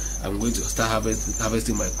that I'm going to start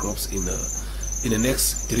harvesting my crops in the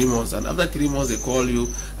next 3 months. And after 3 months, they call you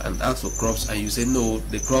and ask for crops, and you say no,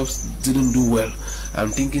 the crops didn't do well. I'm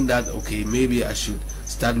thinking that okay, maybe I should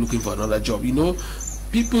start looking for another job. You know,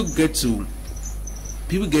 things get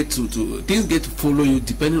to follow you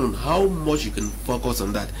depending on how much you can focus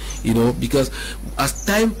on that. You know, because as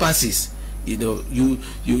time passes, you know, you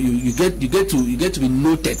get to be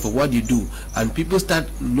noted for what you do, and people start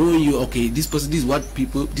knowing you. Okay, this is what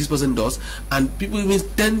this person does, and people even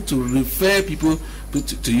tend to refer people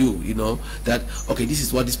to you. You know that okay, this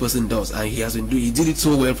is what this person does, and he did it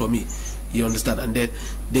so well for me. You understand? And then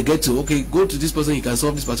they get to okay, go to this person, he can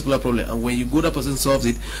solve this particular problem. And when you go, that person solves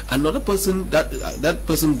it. Another person, that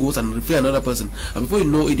person goes and refer another person, and before you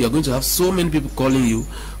know it, you're going to have so many people calling you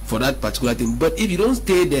for that particular thing. But if you don't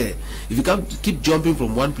stay there, if you can't keep jumping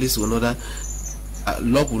from one place to another,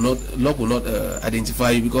 luck will not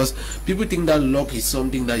identify you, because people think that luck is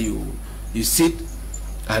something that you sit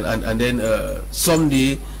and then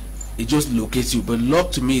someday it just locates you. But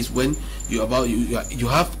luck to me is when you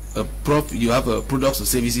have products or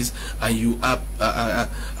services, and you are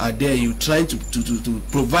there, you're trying to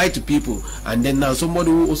provide to people, and then now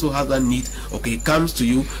somebody who also has that need, okay, comes to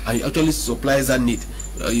you and you actually supplies that need.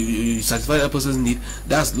 You satisfy that person's need.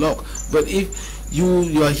 That's luck. But if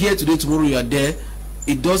you are here today, tomorrow you are there,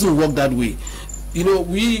 it doesn't work that way. You know,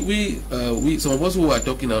 we some of us who are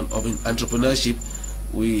talking of entrepreneurship,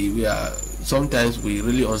 we are sometimes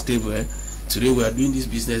really unstable. Today we are doing this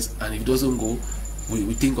business, and if it doesn't go,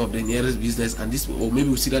 we think of the nearest business, and this, or maybe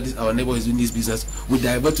we see that our neighbor is doing this business, we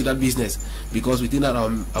divert to that business because we think that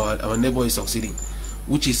our neighbor is succeeding,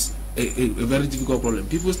 which is a very difficult problem.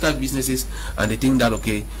 People start businesses and they think that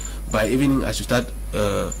okay, by evening I should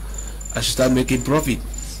start making profit.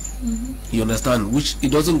 You understand? Which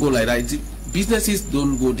it doesn't go like that. Businesses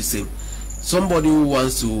don't go the same. Somebody who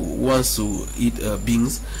wants to eat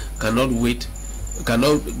beans cannot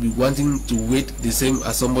be wanting to wait the same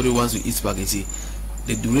as somebody who wants to eat spaghetti.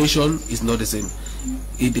 The duration is not the same.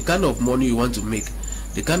 The kind of money you want to make,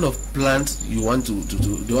 the kind of plant you want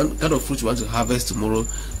the kind of fruit you want to harvest tomorrow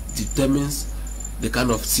determines the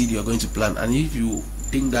kind of seed you are going to plant. And if you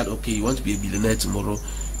think that okay, you want to be a billionaire tomorrow,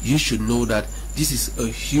 you should know that this is a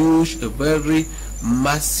very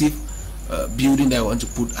massive building that I want to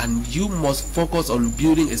put, and you must focus on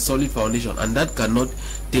building a solid foundation, and that cannot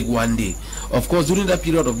take one day. Of course, during that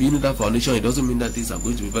period of building that foundation, it doesn't mean that things are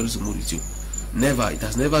going to be very smooth with you. Never. It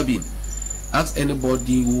has never been. Ask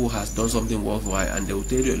anybody who has done something worthwhile, and they will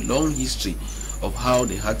tell you a long history of how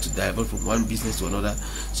they had to divert from one business to another.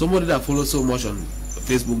 Somebody that follows so much on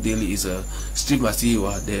Facebook daily is Steve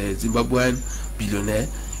Masiwa, the Zimbabwean billionaire.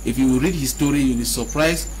 If you read his story, you'll be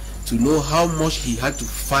surprised to know how much he had to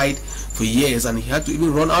fight for years, and he had to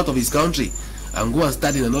even run out of his country and go and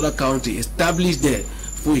start in another country, establish there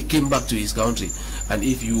before he came back to his country. And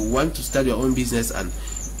if you want to start your own business and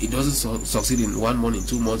it doesn't succeed in 1 month, in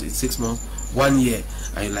 2 months, in 6 months, 1 year,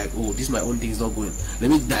 and you're like, oh, this my own thing is not going, let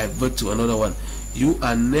me divert to another one, you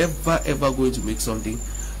are never ever going to make something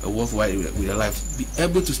worthwhile with your life. Be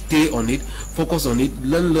able to stay on it, focus on it,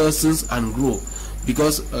 learn lessons and grow.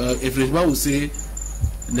 Because a Frenchman will say,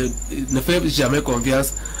 ne fais jamais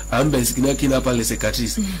confiance à un Bensikina qui n'a pas les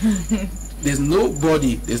cicatrices. There's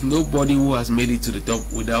nobody who has made it to the top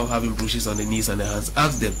without having bruises on the knees and the hands.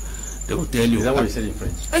 Ask them. They will tell you. Is that what you said in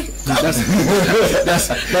French?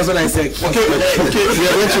 That's what I said. Okay.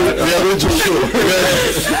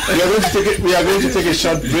 We are going to take a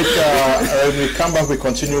short break. When we come back, we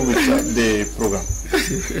continue with the program.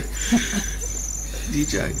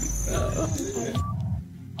 DJ.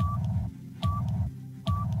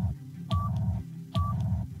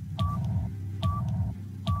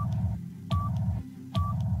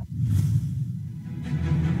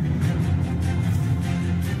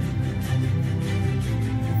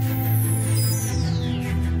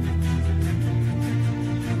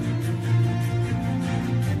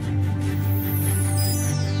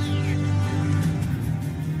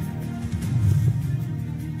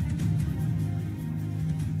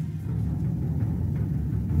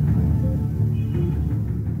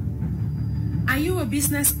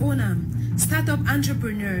 Business owner, startup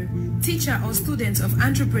entrepreneur, teacher or student of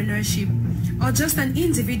entrepreneurship, or just an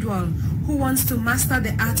individual who wants to master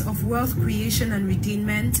the art of wealth creation and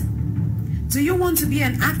retainment? Do you want to be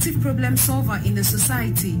an active problem solver in the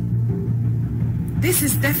society? This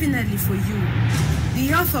is definitely for you.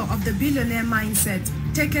 The author of The Billionaire Mindset,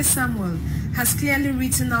 Tekeh Samuel, has clearly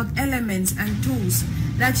written out elements and tools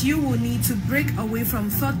that you will need to break away from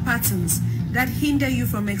thought patterns that hinder you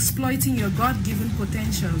from exploiting your God-given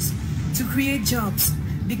potentials to create jobs,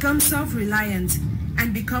 become self-reliant,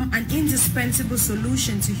 and become an indispensable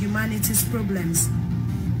solution to humanity's problems.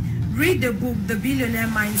 Read the book, The Billionaire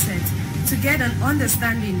Mindset, to get an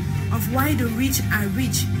understanding of why the rich are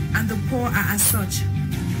rich and the poor are as such.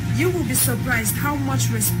 You will be surprised how much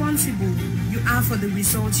responsible you are for the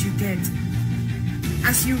results you get.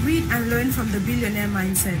 As you read and learn from The Billionaire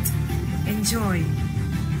Mindset, enjoy.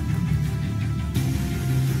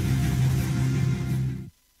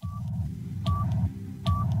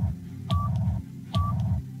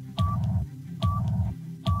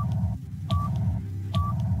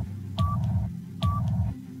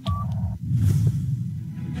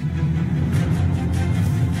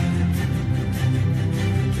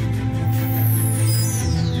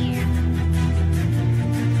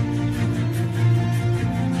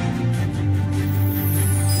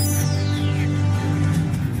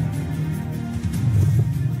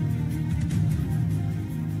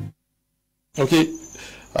 Okay,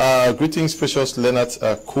 greetings, precious Leonard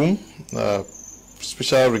Kum.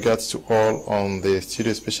 Special regards to all on the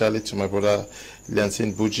studio, especially to my brother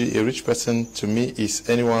Lieancine Buji. A rich person to me is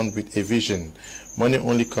anyone with a vision. Money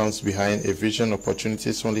only comes behind a vision.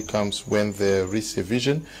 Opportunities only comes when there is a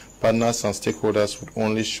vision. Partners and stakeholders would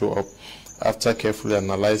only show up after carefully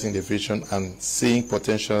analyzing the vision and seeing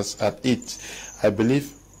potentials at it. I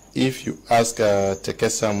believe if you ask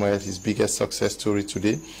Tekeh Samuel his biggest success story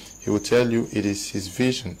today, he will tell you it is his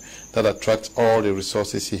vision that attracts all the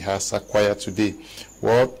resources he has acquired today.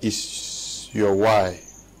 What is your why?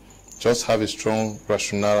 Just have a strong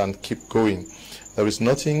rationale and keep going. There is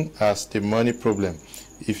nothing as the money problem.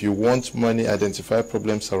 If you want money, identify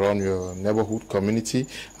problems around your neighborhood community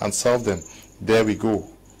and solve them. There we go.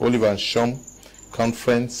 Oliver Shum,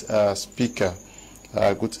 conference speaker.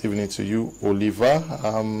 Good evening to you, Oliver.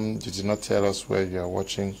 You did not tell us where you are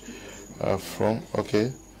watching from.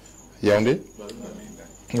 Okay. Yaoundé?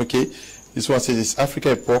 Okay. This one says, is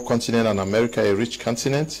Africa a poor continent and America a rich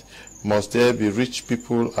continent? Must there be rich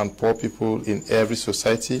people and poor people in every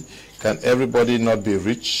society? Can everybody not be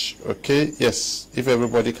rich? Okay, yes. If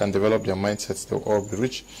everybody can develop their mindsets, they'll all be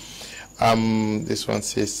rich. This one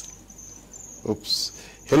says, oops.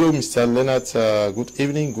 Hello, Mr. Leonard. Good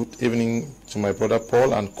evening. Good evening to my brother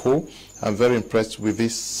Paul and co. I'm very impressed with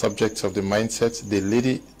this subject of the mindset. The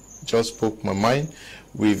lady just spoke my mind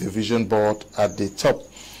with the vision board at the top.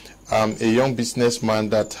 I'm a young businessman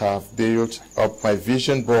that have built up my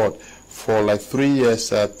vision board for like 3 years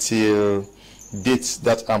till date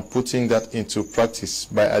that I'm putting that into practice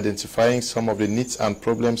by identifying some of the needs and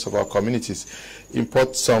problems of our communities,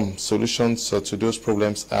 import some solutions to those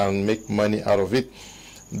problems and make money out of it.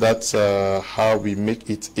 That's how we make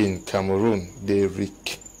it in Cameroon, the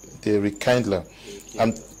rekindler.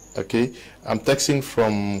 I'm texting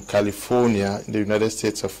from California, in the United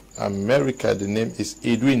States of America. The name is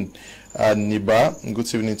Edwin Neba.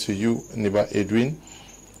 Good evening to you, Neba Edwin.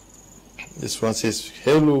 This one says,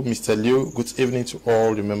 hello, Mr. Leo. Good evening to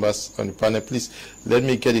all the members on the panel. Please let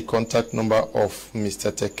me get the contact number of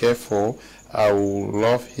Mr. Tekeh for. I would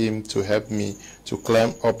love him to help me to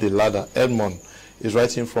climb up the ladder. Edmond is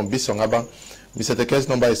writing from Bisongaba. Mr. Tekeh's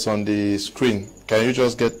number is on the screen. Can you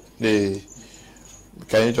just get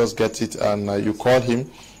it and you call him?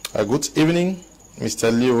 Good evening,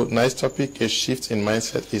 Mr. Leo. Nice topic. A shift in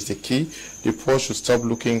mindset is the key. The poor should stop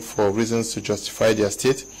looking for reasons to justify their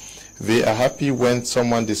state. They are happy when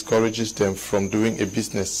someone discourages them from doing a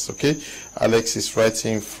business. Okay. Alex is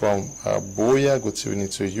writing from Boya. Good evening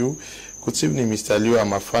to you. Good evening, Mr. Leo.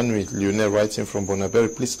 I'm a fan with Leonard writing from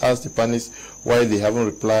Bonaberry. Please ask the panelists why they haven't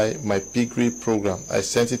replied my piggery program. I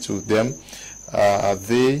sent it to them. Are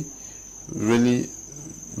they really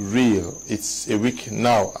real? It's a week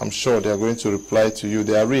now. I'm sure they are going to reply to you.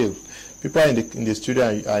 They are real. People are in the studio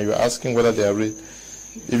and you're asking whether they are real.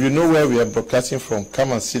 If you know where we are broadcasting from,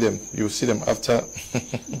 come and see them. You'll see them after.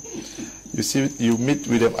 You meet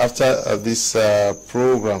with them after this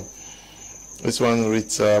program. This one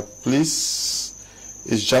reads, please,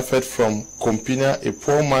 is Japheth from Kompina. A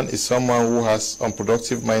poor man is someone who has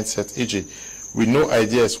unproductive mindset, e.g. with no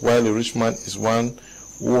ideas, while a rich man is one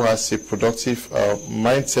who has a productive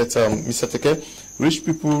mindset. Mr. Tekeh, rich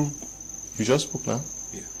people, you just spoke now?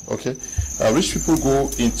 Yeah. Okay. Rich people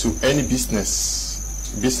go into any business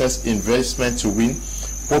investment to win.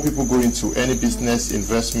 Poor people go into any business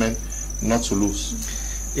investment not to lose.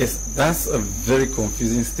 Yes, that's a very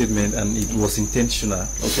confusing statement, and it was intentional.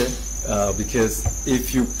 Okay. Because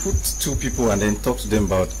if you put two people and then talk to them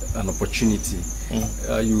about an opportunity.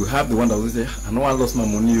 You have the one that will say, I know I lost my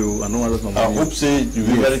money, I know I lost my money. I hope say you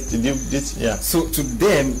yeah. So to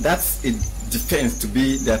them, that's a defense to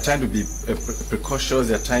be, they are trying to be precautious,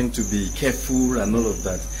 they are trying to be careful and all of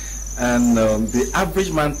that. And the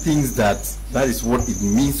average man thinks that that is what it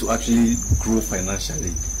means to actually grow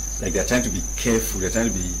financially. Like they're trying to be careful, they're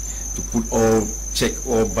trying to put check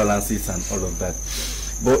all balances and all of that.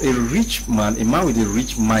 But a rich man, a man with a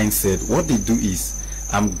rich mindset, what they do is,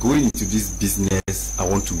 I'm going into this business, I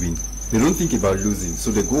want to win. They don't think about losing,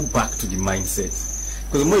 so they go back to the mindset.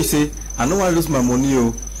 Because the more you say, I know I lose my money,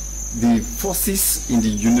 the forces in the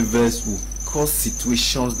universe will cause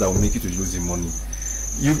situations that will make you to lose your money.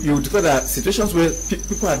 You declare that situations where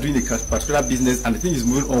people are doing a particular business and the thing is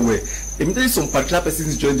moving on well, immediately some particular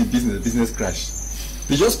persons join the business crash.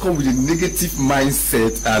 They just come with a negative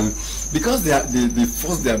mindset, and because the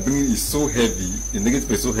force they are bringing is so heavy, the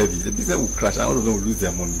negative is so heavy, the business will crash and all of them will lose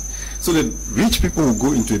their money. So the rich people will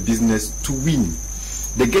go into a business to win.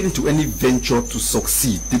 They get into any venture to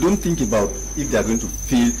succeed. They don't think about if they are going to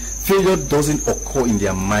fail. Failure doesn't occur in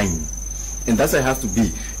their mind. And that's how it has to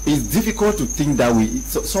be. It's difficult to think that way.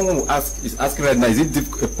 So someone will is asking right now, is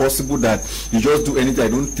it possible that you just do anything, I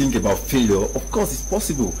don't think about failure? Of course, it's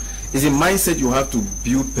possible. It's a mindset you have to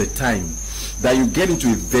build per time, that you get into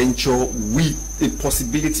a venture with a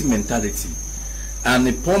possibility mentality. And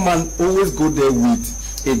a poor man always go there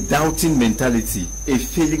with a doubting mentality, a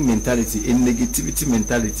failing mentality, a negativity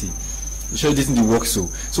mentality. To show this in the work. So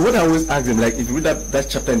what I always ask them, like if you read that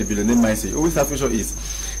chapter in the Billionaire Mindset, you always have to show is,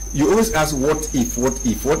 you always ask what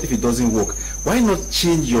if it doesn't work? Why not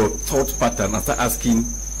change your thought pattern and start asking,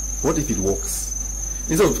 what if it works?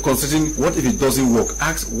 Instead of considering what if it doesn't work,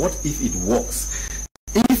 ask what if it works.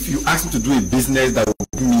 If you ask me to do a business that will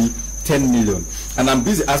give me 10 million and I'm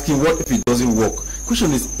busy asking what if it doesn't work,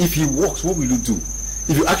 question is, if it works, what will you do?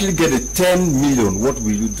 If you actually get a 10 million, what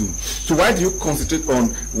will you do? So why do you concentrate on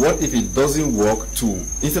what if it doesn't work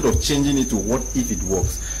instead of changing it to what if it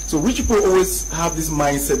works? So rich people always have this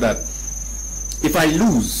mindset that if I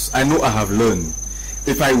lose, I know I have learned.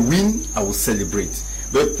 If I win, I will celebrate.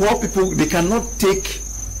 But poor people, they cannot take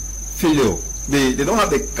failure. They don't have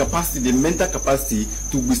the capacity, the mental capacity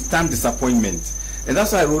to withstand disappointment. And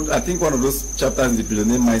that's why I wrote, I think one of those chapters in the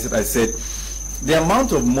Billionaire Mindset, I said, the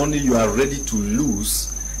amount of money you are ready to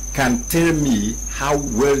lose can tell me how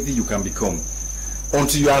wealthy you can become.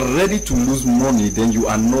 Until you are ready to lose money, then you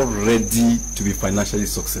are not ready to be financially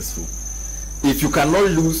successful. If you cannot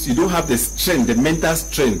lose, you don't have the strength, the mental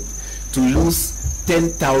strength to lose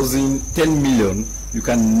 10 million, you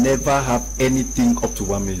can never have anything up to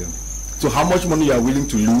 1 million. So how much money you are willing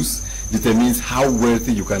to lose determines how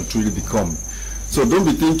wealthy you can truly become. So don't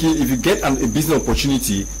be thinking, if you get a business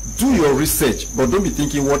opportunity, do your research, but don't be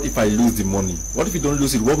thinking, what if I lose the money? What if you don't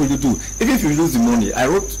lose it? What will you do? Even if you lose the money, I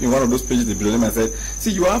wrote in one of those pages in the Billionaire, I said,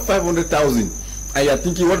 see, you have 500,000, and you are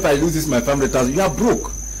thinking, what if I lose this, my 500,000? You are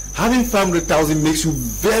broke. Having 500,000 makes you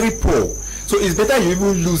very poor. So it's better you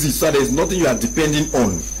even lose it, so there is nothing you are depending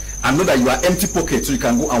on, and know that you are empty pocket, so you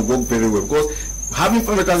can go and work very well. Because having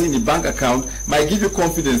 500,000 in the bank account might give you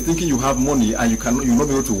confidence, thinking you have money and you'll not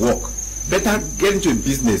be able to work. Better get into a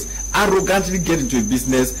business, arrogantly get into a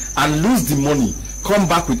business and lose the money. Come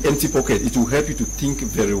back with empty pocket. It will help you to think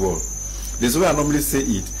very well. That's why I normally say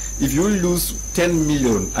it. If you lose 10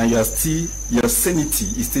 million and your sanity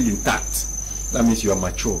is still intact, that means you are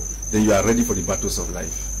mature. Then you are ready for the battles of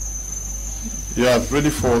life. You are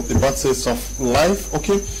ready for the battles of life.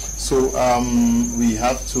 Okay. So we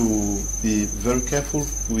have to be very careful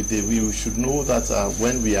with we should know that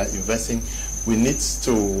when we are investing, we need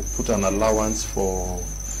to put an allowance for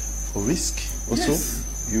risk also. Yes.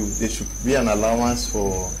 There should be an allowance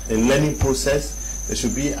for a learning process. There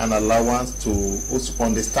should be an allowance to also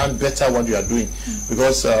understand better what you are doing.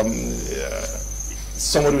 Because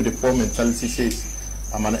somebody with a poor mentality says,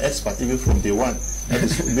 I'm an expert even from day one.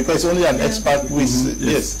 Because only an expert who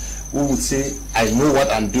is, who would say, I know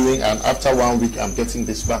what I'm doing, and after 1 week I'm getting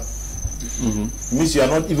this back. It means you are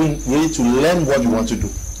not even ready to learn what you want to do.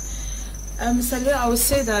 Mr. Leo, I would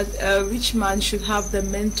say that a rich man should have the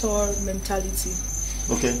mentor mentality.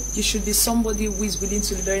 Okay. You should be somebody who is willing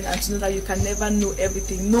to learn and to know that you can never know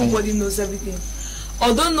everything. Nobody knows everything.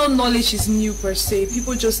 Although no knowledge is new per se,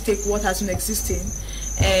 people just take what has been existing,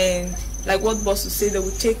 and like what boss would say, they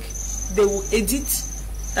will edit.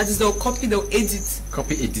 That is, they'll copy, they'll edit.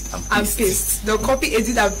 Copy, edit, and paste. They'll copy,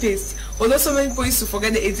 edit, and paste. Although so many people used to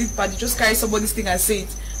forget the edit part, you just carry somebody's thing and say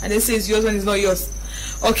it, and then say it's yours when it's not yours.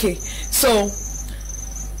 Okay, so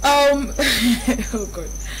oh god.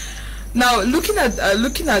 Now looking at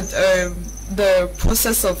the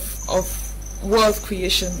process of wealth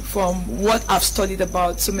creation from what I've studied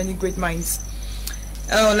about so many great minds.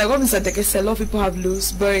 Like what Mr. Tekeh said, a lot of people have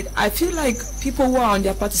lose, but I feel like people who are on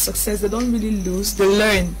their path to success, they don't really lose, they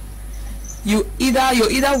learn. You're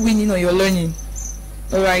either winning or you're learning.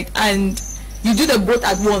 Alright, and you do the both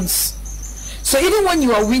at once. So even when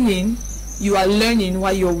you are winning, you are learning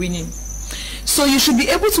while you're winning. So you should be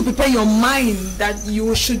able to prepare your mind that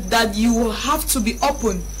you have to be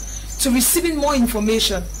open to receiving more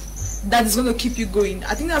information that is going to keep you going.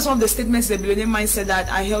 I think that's one of the statements in the Billionaire Mindset that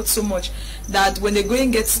I held so much, that when they go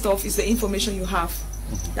and get stuff, it's the information you have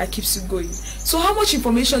that keeps you going. So how much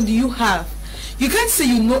information do you have? You can't say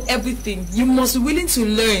you know everything. You must be willing to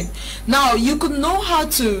learn. Now you could know how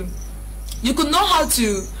to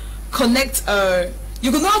connect,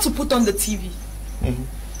 you could know how to put on the TV.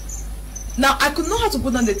 Now I could know how to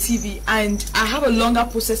put on the TV, and I have a longer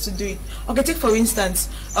process to do it. Okay, take for instance,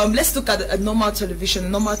 let's look at a normal television, a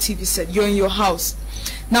normal TV set. You're in your house.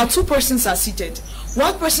 Now 2 persons are seated.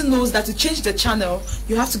 One person knows that to change the channel,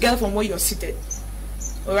 you have to get up from where you're seated,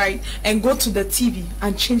 alright, and go to the TV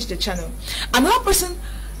and change the channel. Another person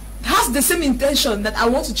has the same intention, that I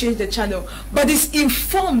want to change the channel, but is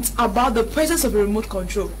informed about the presence of a remote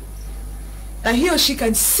control, that he or she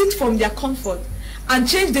can sit from their comfort and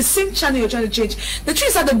change the same channel you're trying to change. The truth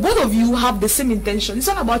is that the both of you have the same intention. It's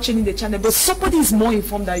not about changing the channel, but somebody is more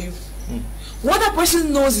informed than you. What that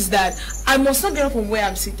person knows is that I must not get up from where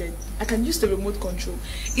I'm seated. I can use the remote control.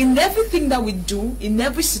 In everything that we do, in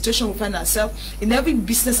every situation we find ourselves, in every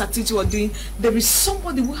business activity we're doing, there is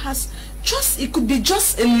somebody who has it could be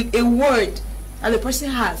just a word that the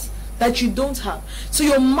person has that you don't have. So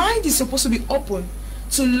your mind is supposed to be open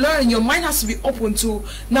to learn. Your mind has to be open to,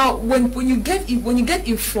 now when you get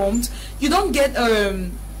informed, you don't get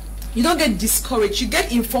discouraged. You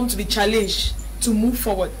get informed to be challenged, to move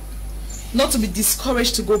forward, not to be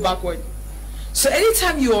discouraged to go backward. So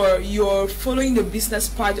anytime you're following the business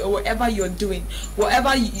part or whatever you're doing, whatever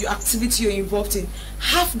activity you're involved in,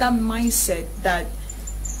 have that mindset that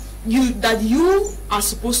you are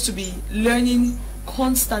supposed to be learning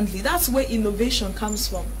constantly. That's where innovation comes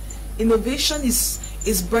from. Innovation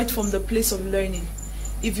is bred from the place of learning.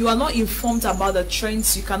 If you are not informed about the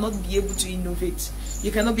trends, you cannot be able to innovate.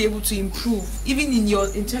 You cannot be able to improve, even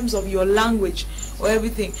in terms of your language or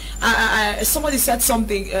everything. Somebody said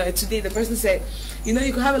something today. The person said, you know,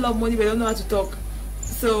 you can have a lot of money but you don't know how to talk,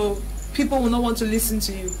 so people will not want to listen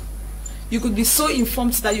to you. You could be so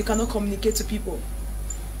informed that you cannot communicate to people,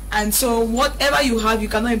 and so whatever you have, you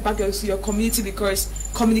cannot impact your community,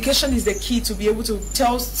 because communication is the key to be able to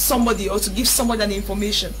tell somebody or to give somebody an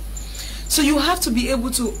information. So you have to be able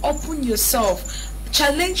to open yourself,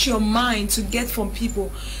 challenge your mind to get from people.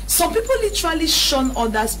 Some people literally shun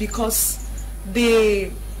others because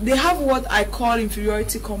they have what I call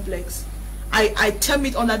inferiority complex. I term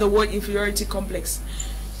it under the word inferiority complex.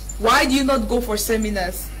 Why do you not go for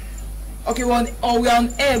seminars? Okay, we're on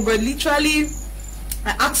air, but literally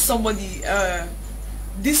I asked somebody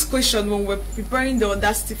this question when we're preparing the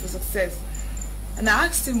Audacity for Success, and I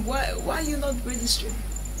asked him, why are you not registering?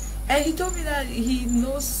 And he told me that he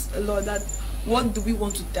knows a lot, that what do we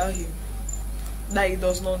want to tell him that he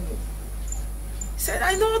does not know. He said,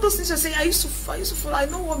 I know all those things you're saying. I used to follow. I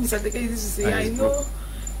know what Mr. Tekeh used to say. I know.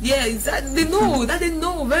 Yeah, exactly. They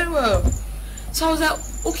know very well. So I was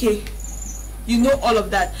like, okay, you know all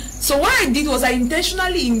of that. So what I did was I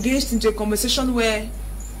intentionally engaged into a conversation where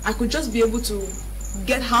I could just be able to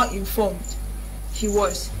get how informed he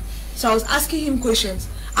was. So I was asking him questions,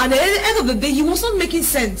 and at the end of the day, he was not making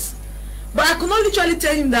sense. But I could not literally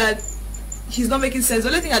tell him that he's not making sense. The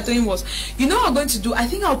only thing I told him was, you know what I'm going to do? I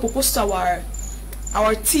think I'll propose to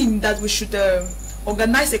our team that we should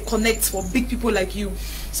organize a connect for big people like you.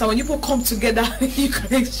 So when people come together, you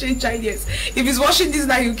can exchange ideas. If he's watching this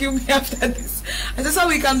now, he'll kill me after this. I said, so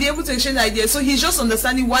we can be able to exchange ideas. So he's just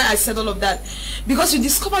understanding why I said all of that. Because you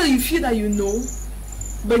discover that you feel that you know,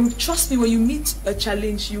 but trust me, when you meet a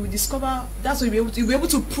challenge, you will discover that's what you'll be able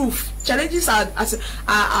to prove. Challenges are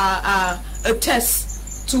a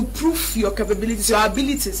test to prove your capabilities, your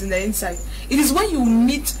abilities in the inside. It is when you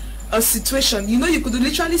meet a situation, you know, you could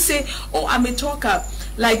literally say, oh, I'm a talker.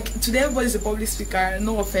 Like today, everybody's a public speaker.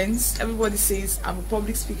 No offense, everybody says I'm a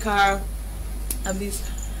public speaker. And this,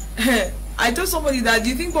 I told somebody that, do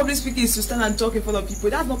you think public speaking is to stand and talk in front of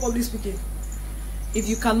people? That's not public speaking. If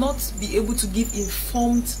you cannot be able to give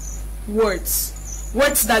informed words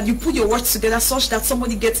that you put your words together such that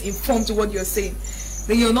somebody gets informed to what you're saying,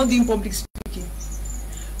 then you're not doing public speaking.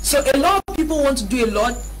 So a lot of people want to do a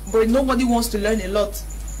lot, but nobody wants to learn a lot.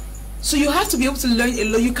 So you have to be able to learn a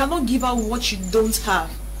lot. You cannot give out what you don't have.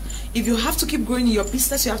 If you have to keep growing in your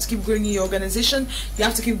business, you have to keep growing in your organization, you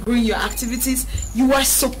have to keep growing your activities, you are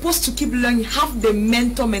supposed to keep learning. Have the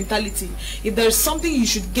mentor mentality. If there is something you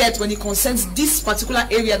should get when it concerns this particular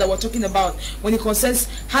area that we're talking about, when it concerns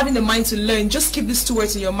having the mind to learn, just keep these two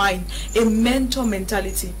words in your mind: a mentor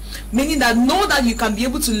mentality. Meaning that know that you can be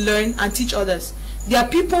able to learn and teach others. There are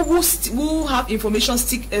people who have information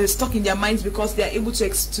stuck in their minds because they are able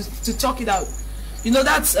to talk it out. You know,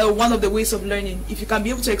 that's one of the ways of learning. If you can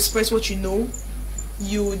be able to express what you know,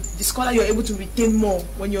 you discover you're able to retain more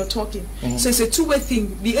when you're talking. So it's a two-way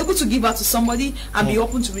thing. Be able to give out to somebody and be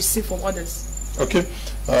open to receive from others. Okay,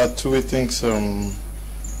 two-way things.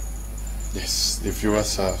 Yes, the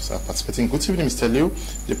viewers are participating. Good evening, Mr. Liu.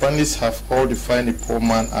 The panelists have all defined a poor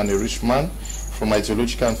man and a rich man. From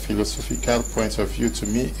ideological and philosophical point of view, to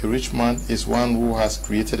me, a rich man is one who has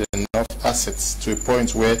created enough assets to a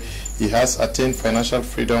point where he has attained financial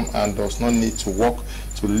freedom and does not need to work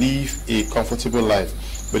to live a comfortable life.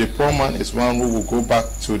 But a poor man is one who will go back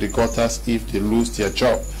to the gutters if they lose their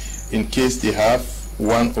job, in case they have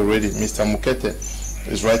one already. Mr. Mukete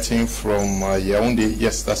is writing from Yaoundé.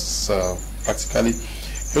 Yes, that's practically.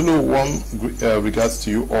 Hello, warm regards to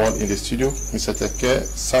you all in the studio, Mr. Tekeh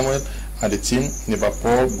Samuel and the team, Neba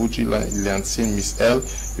Paul, Buji Lieancine, Miss L.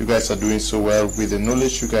 You guys are doing so well with the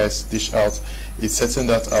knowledge you guys dish out. It's certain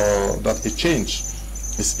that that a change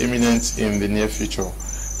is imminent in the near future.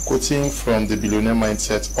 Quoting from the billionaire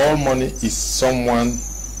mindset: all money is someone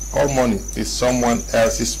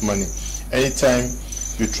else's money. Anytime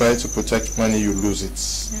you try to protect money, you lose it.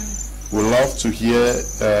 Yeah. We love to hear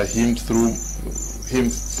him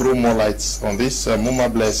throw more lights on this. Muma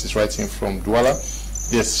Bless is writing from Douala.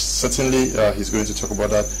 Yes, certainly he's going to talk about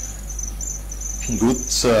that. Good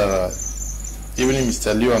evening,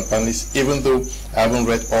 Mr. Liu and panelists. Even though I haven't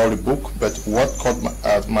read all the book, but what caught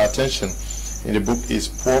my attention in the book is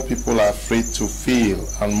poor people are afraid to fail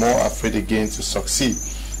and more afraid again to succeed.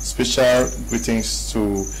 Special greetings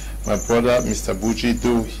to my brother, Mr. Buji,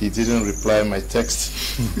 though he didn't reply my text.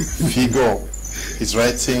 Figure is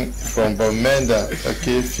writing from Bamenda.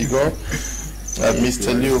 Okay, Figure.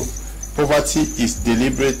 Mr. Liu. Poverty is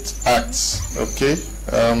deliberate acts. Okay.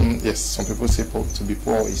 Yes, some people say to be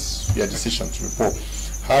poor is your decision to be poor.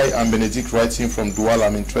 Hi, I'm Benedict writing from Douala.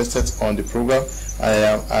 I'm interested on the program.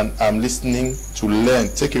 I'm listening to learn.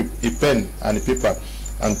 Take a pen and a paper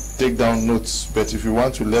and take down notes. But if you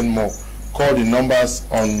want to learn more, call the numbers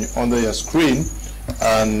under your screen,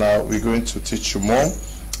 and we're going to teach you more.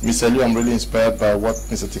 Mr. Liu, I'm really inspired by what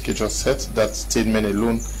Mr. Tekeh just said. That statement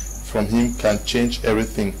alone from him can change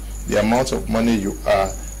everything. The amount of money you are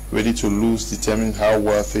ready to lose determines how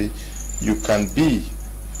wealthy you can be.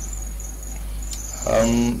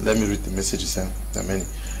 Let me read the messages. There are many.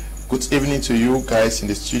 Good evening to you guys in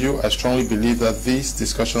the studio. I strongly believe that these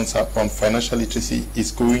discussions on financial literacy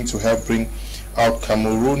is going to help bring out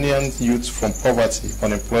Cameroonian youth from poverty,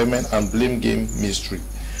 unemployment, and blame game mystery.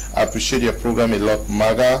 I appreciate your program a lot.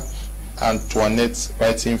 Maga Antoinette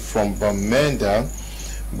writing from Bamenda.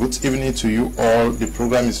 Good evening to you all. The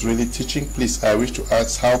program is really teaching. Please, I wish to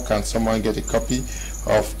ask, how can someone get a copy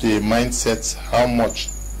of the mindset? How much?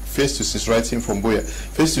 Festus is writing from Boya.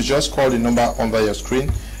 Festus, just call the number under your screen.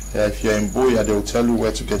 If you're in Boya, they will tell you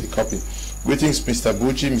where to get a copy. Greetings, Mr.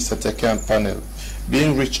 Buji, Mr. Tekeh, and panel.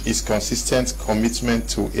 Being rich is consistent commitment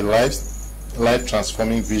to a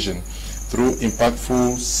life-transforming vision through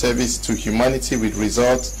impactful service to humanity with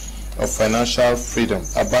results of financial freedom.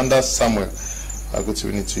 Abanda Samuel. Good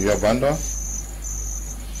evening to you, Abanda.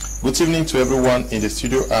 Good evening to everyone in the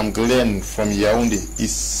studio. I'm Glenn from Yaoundé.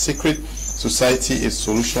 Is secret society a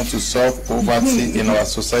solution to solve poverty in our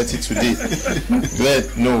society today? Glenn,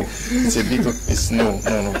 no. It's a big, it's no,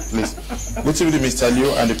 please. Good evening, Mr.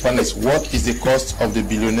 Liu and the panelists. What is the cost of the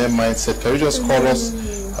billionaire mindset? Can you just call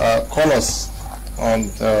us on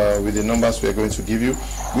with the numbers we are going to give you?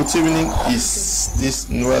 Good evening. Is this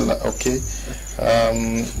Noel? Okay.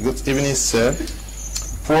 Good evening, sir.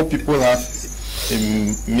 Poor people have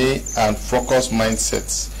me and focus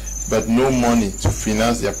mindsets, but no money to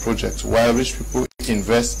finance their projects, while rich people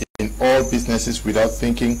invest in all businesses without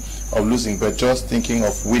thinking of losing, but just thinking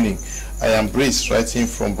of winning. I am Brace, writing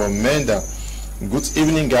from Bomenda. Good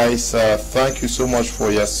evening, guys. Thank you so much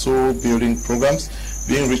for your soul building programs.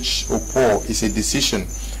 Being rich or poor is a decision.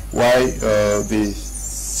 Why they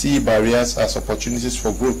see barriers as opportunities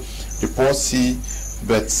for growth. The poor see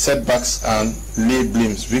but setbacks and lay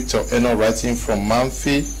blames. Victor Eno, writing from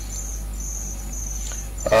Manfi.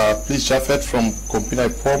 Please, Japheth from Kompina. A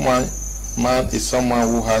poor man is someone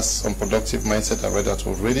who has unproductive mindset. I read that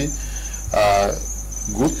already.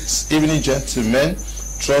 Good evening, gentlemen.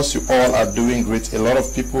 trust you all are doing great. A lot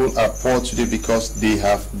of people are poor today because they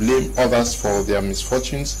have blamed others for their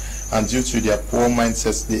misfortunes, and due to their poor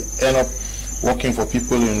mindsets, they end up working for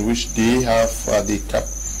people in which they have the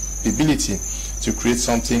capability to create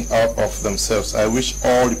something out of themselves. I wish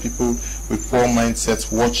all the people with poor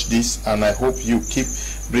mindsets watch this, and I hope you keep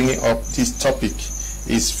bringing up this topic.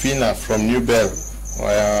 Is Fina from New Bell.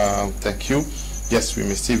 Thank you. Yes, we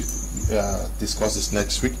may still discuss this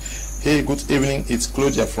next week. Hey, good evening. It's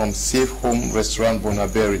Claudia from Safe Home Restaurant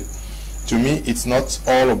Bonaberry. To me, it's not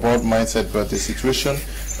all about mindset, but the situation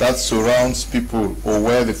that surrounds people or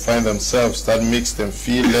where they find themselves that makes them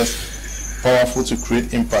feel less powerful to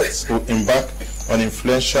create impacts or embark on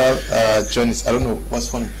influential journeys. I don't know what's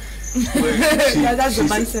funny. That's the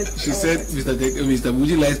mindset. She said, Mr.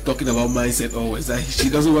 Buji likes talking about mindset always. She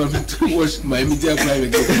doesn't want me to watch my media crime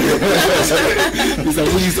again. Mr.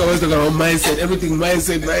 Buji is always talking about mindset, everything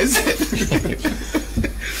mindset.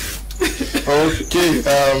 Okay,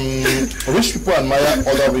 rich people admire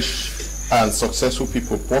other rich and successful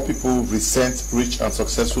people. Poor people resent rich and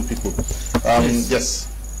successful people. Yes.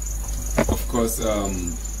 Of course,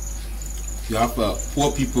 you have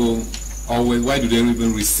poor people. Always, why do they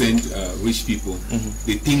even resent rich people?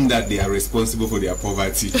 They think that they are responsible for their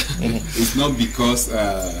poverty. It's not because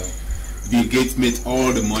Bill Gates made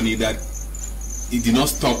all the money that it did not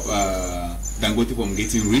stop Dangote from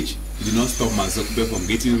getting rich. It did not stop Mark Zuckerberg from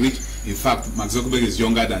getting rich. In fact, Mark Zuckerberg is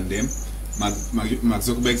younger than them. Mark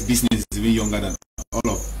Zuckerberg's business is even younger than all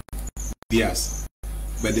of theirs.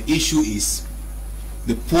 But the issue is,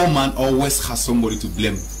 the poor man always has somebody to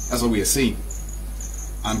blame. That's what we are saying.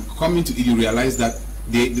 And coming to it, you realize that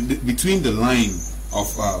between the line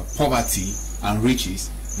of poverty and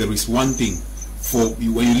riches, there is one thing.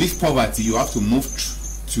 When you leave poverty, you have to move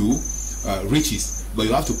to riches, but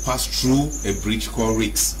you have to pass through a bridge called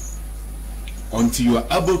risks. Until you are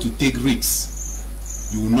able to take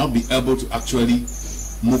risks, you will not be able to actually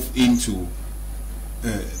move into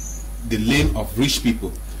the lane of rich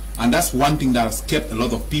people. And that's one thing that has kept a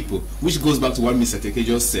lot of people, which goes back to what Mr. Tekeh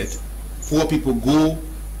just said. Poor people go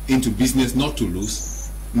into business not to lose,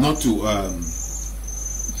 not to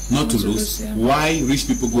lose. Yeah. Why rich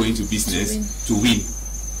people go into business to win.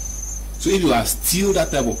 So if you are still that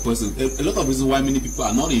type of person, a lot of reasons why many people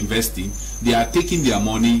are not investing, they are taking their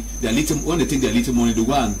money, when they take their little money, they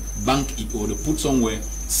go and bank it or they put somewhere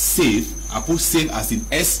safe. I put safe as in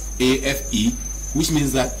S-A-F-E, which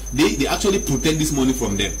means that they actually protect this money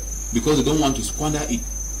from them because they don't want to squander it.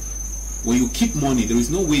 When you keep money, there is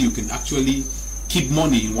no way you can actually keep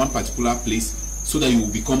money in one particular place so that you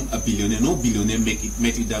will become a billionaire. No billionaire made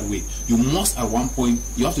it that way. You must at one point,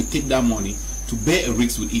 you have to take that money to bear a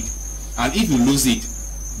risk with it. And if you lose it,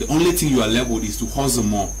 the only thing you are left with is to hustle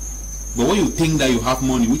more. But when you think that you have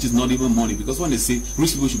money, which is not even money, because when they say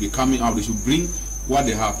rich people should be coming out, they should bring what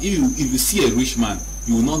they have. If you see a rich man,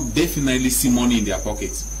 you will not definitely see money in their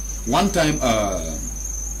pockets. One time,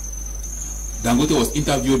 Dangote was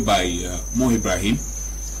interviewed by Mo Ibrahim,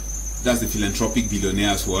 that's the philanthropic billionaire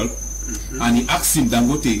as well, and he asked him,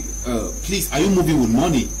 Dangote, please, are you moving with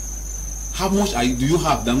money? How much do you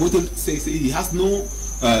have? Dangote says he has no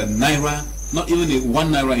naira, not even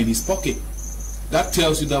 1 naira in his pocket. That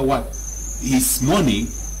tells you that what? His money,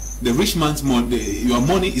 the rich man's money, your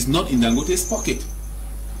money is not in Dangote's pocket.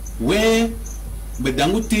 But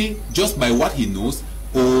Dangote, just by what he knows,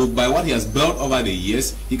 or by what he has built over the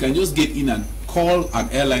years, he can just get in and call an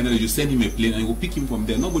airline and you send him a plane and you will pick him from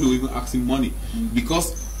there. Nobody will even ask him money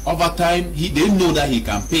because over time they know that he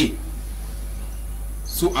can pay.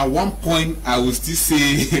 So at one point I will still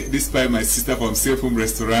say, despite my sister from Safe Home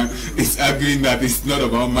Restaurant is arguing that it's not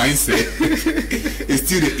about mindset, it's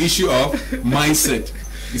still the issue of mindset.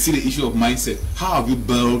 You see the issue of mindset. How have you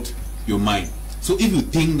built your mind? So if you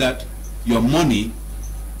think that your money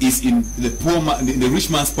is in the poor man, the rich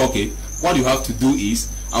man's pocket, what you have to do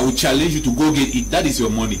is, I will challenge you to go get it. That is your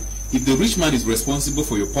money. If the rich man is responsible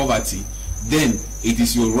for your poverty, then it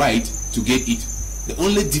is your right to get it. The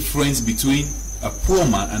only difference between a poor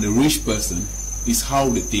man and a rich person is how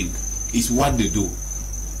they think, is what they do.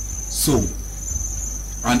 So,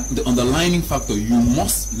 and the underlying factor, you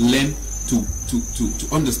must learn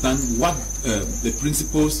to understand what the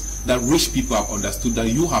principles that rich people have understood that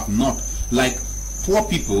you have not. Like poor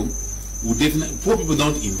people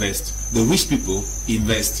don't invest. The rich people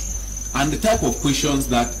invest. And the type of questions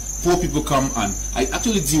that poor people come and I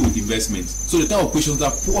actually deal with investments. So the type of questions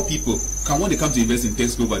that poor people can, when they come to invest in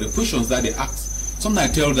Tekeh Global, the questions that they ask.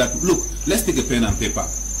 Sometimes I tell that, look, let's take a pen and paper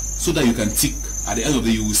so that you can tick. At the end of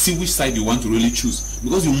the day, you will see which side you want to really choose.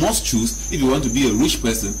 Because you must choose if you want to be a rich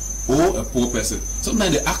person or a poor person.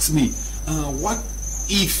 Sometimes they ask me, what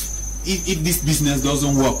if this business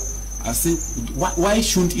doesn't work? I say, why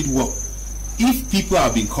shouldn't it work? If people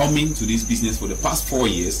have been coming to this business for the past 4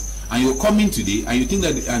 years, and you're coming today, and you think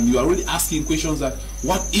that, and you are already asking questions that,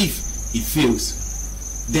 what if it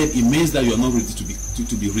fails? Then it means that you are not ready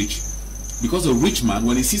to be rich. Because a rich man,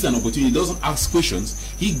 when he sees an opportunity, he doesn't ask questions.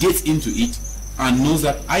 He gets into it and knows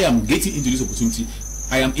that I am getting into this opportunity.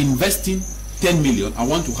 I am investing 10 million. I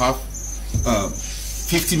want to have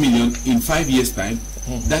 50 million in 5 years' time.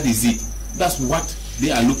 That is it. That's what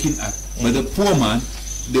they are looking at. But the poor man,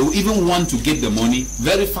 they will even want to get the money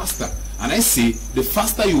very faster. And I say, the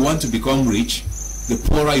faster you want to become rich, the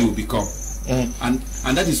poorer you will become.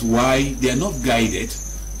 And that is why they are not guided.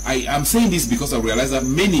 I am saying this because I realize that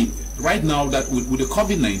many, right now, that with the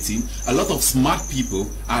COVID-19, a lot of smart people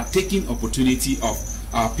are taking opportunity of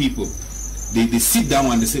our people. They sit down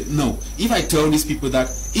and they say, no, if I tell these people that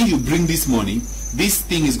if you bring this money, this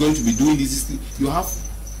thing is going to be doing this thing. You have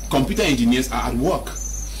computer engineers are at work.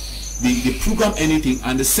 They program anything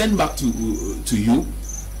and they send back to you,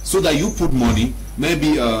 so that you put money,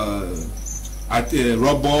 maybe at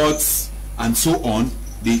robots and so on.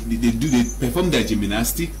 They perform their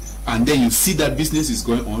gymnastics, and then you see that business is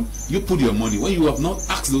going on. You put your money when you have not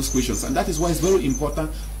asked those questions, and that is why it's very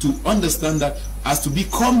important to understand that as to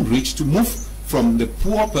become rich, to move from the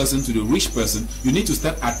poor person to the rich person, you need to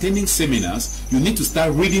start attending seminars. You need to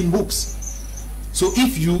start reading books. So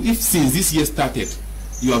if since this year started,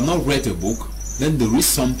 you have not read a book, then there is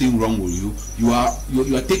something wrong with you. You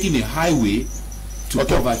are taking a highway to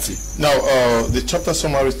poverty. Now, the chapter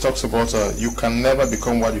summary talks about you can never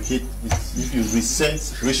become what you hate. If you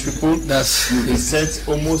resent rich people, you resent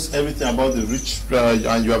almost everything about the rich,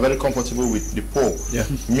 and you are very comfortable with the poor. Yeah.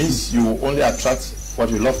 Means you only attract what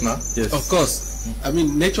you love now. Yes. Of course. I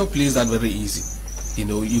mean, nature plays that very easy. You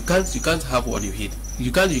know, you can't have what you hate.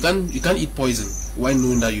 You can't eat poison while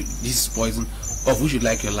knowing that this is poison, of which you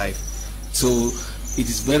like your life. So it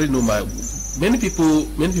is very normal. Many people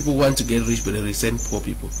want to get rich, but they resent poor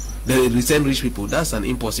people. They resent rich people. That's an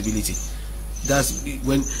impossibility. That's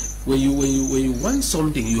when you want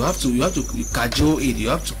something, you have to cajole it, you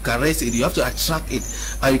have to caress it, you have to attract it,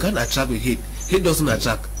 and you can't attract with hate. Hate doesn't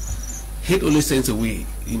attract. Hate only sends away.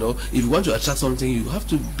 You know, if you want to attract something, you have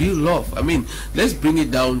to build love. I mean, let's bring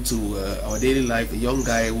it down to our daily life. A young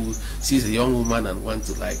guy who sees a young woman and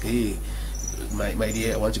wants to, like, hey, my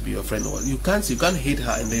dear, I want to be your friend. You can't hate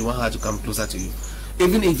her and then you want her to come closer to you.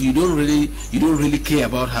 Even if you don't really care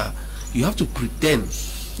about her, you have to pretend.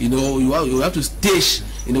 You know, you have to stage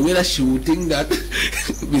in a way that she will think that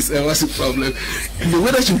Miss what's the problem? In the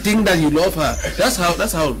way that she will think that you love her. That's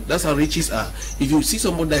how riches are. If you see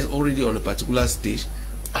someone that is already on a particular stage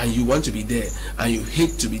and you want to be there and you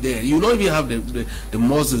hate to be there, you don't even have the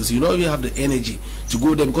muscles, you don't even have the energy to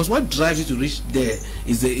go there, because what drives you to reach there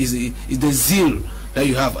is the zeal that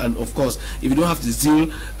you have. And of course, if you don't have the zeal,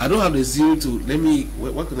 I don't have the zeal to,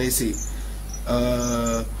 what can I say?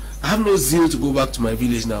 I have no zeal to go back to my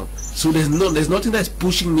village now. So there's nothing that's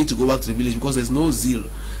pushing me to go back to the village, because there's no zeal.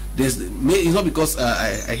 It's not because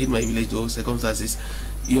I hate my village or circumstances.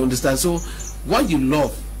 You understand? So what you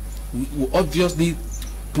love will obviously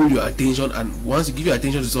pull your attention, and once you give your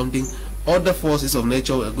attention to something, other forces of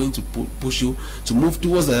nature are going to push you to move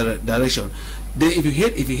towards that direction. If you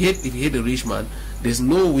hate a rich man, there's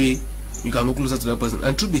no way you can go closer to that person.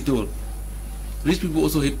 And truth be told, rich people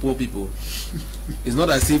also hate poor people. It's not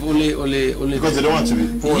as if only because they don't want to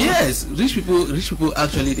be poor. Yes, rich people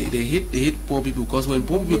actually they hate poor people, because when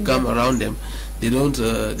poor people come around them, they don't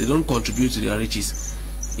contribute to their riches.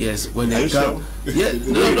 Yes, when they come. Sure? Yeah,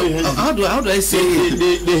 no. How do I say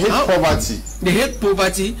it? They hate poverty. They hate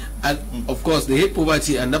poverty, and of course they hate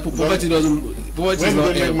poverty, and that poverty doesn't. Poverty is not.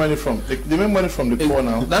 Where do they make money from? They make money from the poor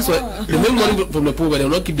now. That's why they make money from the poor, but they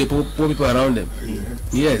will not keep the poor people around them.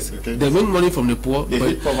 Yes, okay. They make money from the poor. They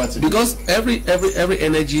hate poverty because every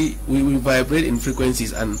energy we vibrate in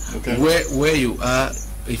frequencies, and where you are,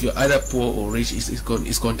 if you're either poor or rich, is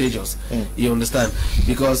contagious. You understand?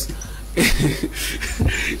 Because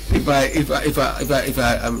if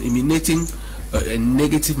I am emanating a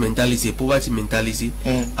negative mentality, a poverty mentality,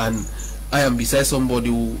 and I am beside somebody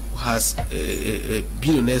who has a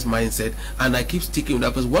billionaire's mindset, and I keep sticking with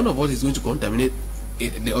that person, one of us is going to contaminate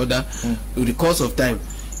the other with the course of time.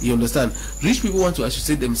 You understand? Rich people want to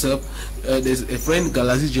associate themselves. There's a friend,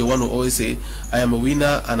 Galazi J1, who always say, I am a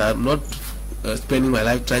winner, and I'm not spending my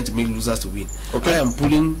life trying to make losers to win. Okay. I'm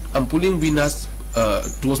pulling winners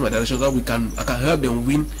towards my direction, so I can help them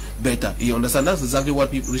win better. You understand? That's exactly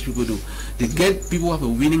what rich people do. They get people who have a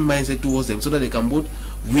winning mindset towards them, so that they can both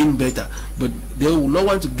win better. But they will not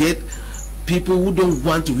want to get people who don't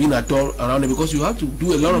want to win at all around them, because you have to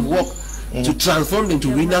do a lot of work to transform them to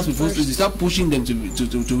winners before you start pushing them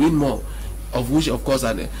to win more. Of which, of course,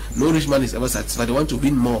 no rich man is ever satisfied. They want to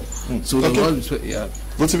win more. So okay. They want to, yeah.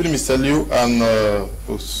 Good evening, Mr. Liu,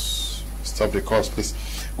 and stop the calls, please.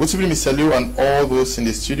 Good evening, Mr. Liu, and all those in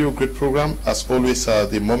the studio. Great program, as always.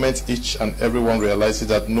 The moment each and everyone realizes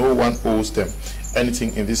that no one owes them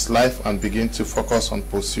anything in this life and begin to focus on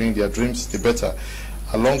pursuing their dreams, the better.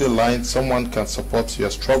 Along the line, someone can support your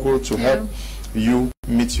struggle to help you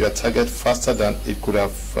meet your target faster than it could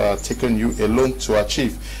have taken you alone to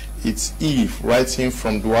achieve. It's Eve writing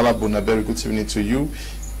from Douala, Bonaberi. Good evening to you.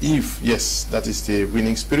 Eve, yes, that is the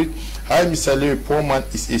winning spirit. Hi, Mr. Lee, a poor man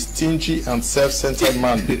is a stingy and self-centered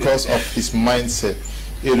man because of his mindset.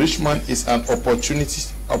 A rich man is an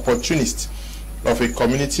opportunist of a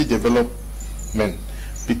community development,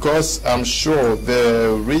 because I'm sure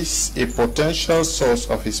there is a potential source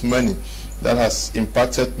of his money that has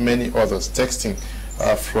impacted many others. Texting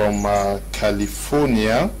from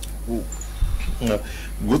California.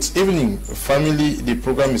 Good evening, family. The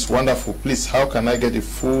program is wonderful. Please, how can I get a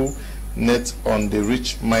full net on the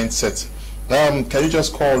rich mindset? Can you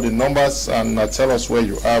just call the numbers and tell us where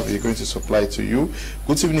you are? We're going to supply to you.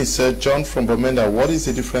 Good evening, sir. John from Bomenda. What is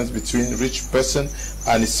the difference between rich person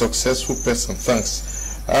and a successful person? Thanks.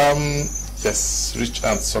 Yes, rich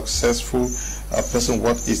and successful person.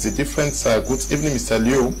 What is the difference? Good evening, Mr.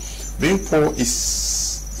 Liu. Being poor is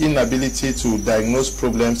inability to diagnose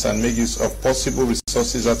problems and make use of possible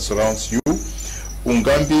resources that surrounds you.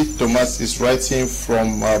 Ungambi Thomas is writing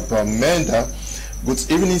from Bamenda. Good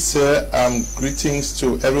evening, sir. Greetings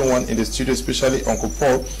to everyone in the studio, especially Uncle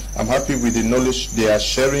Paul. I'm happy with the knowledge they are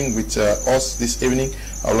sharing with us this evening.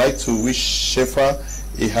 I would like to wish Shefa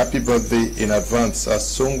a happy birthday in advance.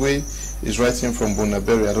 Songwe is writing from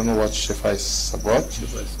Bonaberi. I don't know what Shefa is about.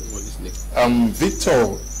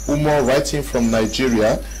 Victor Umo writing from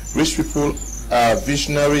Nigeria. Rich people are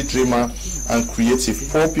visionary, dreamer, and creative.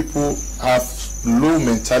 Poor people have low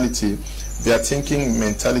mentality. Their thinking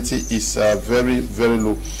mentality is very, very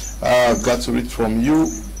low. Glad to read from you,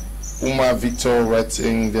 Uma Victor,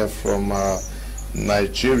 writing there from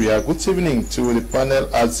Nigeria. Good evening to the panel.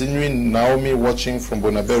 Azinuin Naomi watching from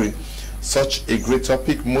Bonaberi. Such a great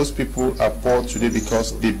topic. Most people are poor today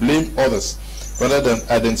because they blame others rather than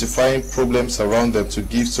identifying problems around them to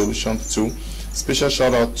give solutions to. Special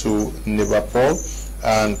shout out to Neba Paul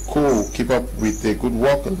and co. Keep up with the good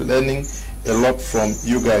work, learning a lot from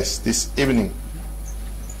you guys this evening.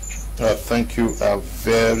 Thank you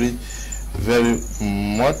very, very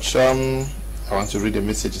much. I want to read the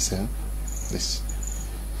messages here. Yes.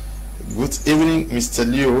 Good evening, Mr.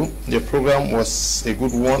 Leo. The program was a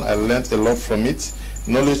good one. I learned a lot from it.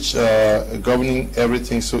 Knowledge governing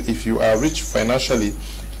everything. So if you are rich financially,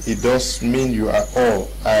 it does mean you are all.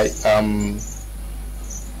 I am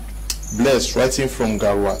blessed, writing from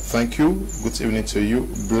Garwa. Thank you. Good evening to you.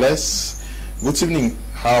 Bless. Good evening,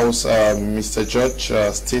 House. Mr. George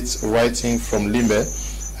States, writing from Limbe.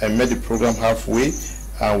 I met the program halfway.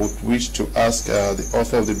 I would wish to ask the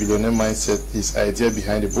author of the Billionaire Mindset his idea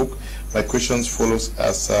behind the book. My questions follows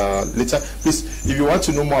as later. Please, if you want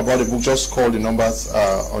to know more about the book, just call the numbers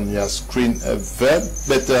on your screen there.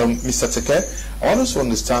 But Mr. Tekeh, I want us to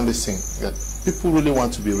understand this thing, that people really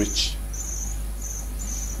want to be rich.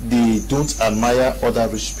 They don't admire other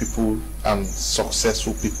rich people and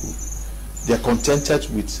successful people. They are contented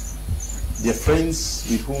with their friends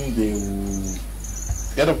with whom they will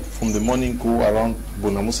get up from the morning, go around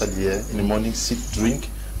Bonamusa in the morning, sit, drink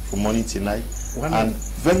from morning till night. And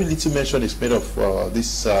very little mention is made of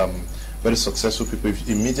these very successful people. If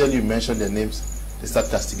immediately you mention their names, they start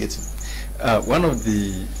castigating. One of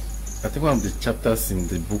the chapters in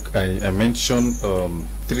the book, I mentioned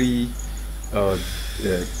three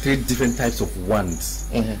different types of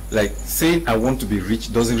wants. Like saying I want to be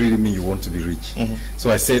rich doesn't really mean you want to be rich. So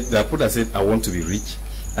I said, I said I want to be rich,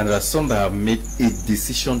 and there are some that have made a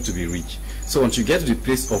decision to be rich. So once you get to the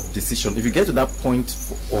place of decision, if you get to that point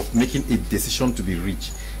of making a decision to be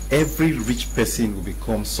rich, every rich person will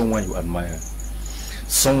become someone you admire.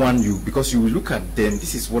 Someone because you will look at them,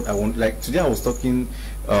 this is what I want. Like today I was talking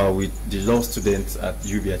with the law students at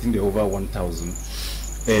UB, I think they're over 1,000.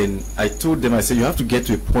 And I told them, I said, you have to get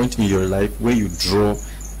to a point in your life where you draw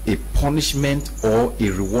a punishment or a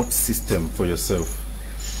reward system for yourself.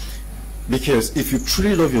 Because if you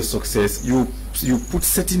truly love your success, you put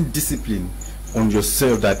certain discipline on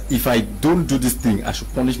yourself that if I don't do this thing, I should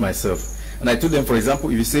punish myself. And I told them, for example,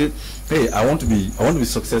 if you say, hey, I want to be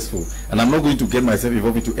successful, and I'm not going to get myself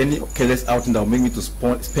involved into any careless outing that will make me to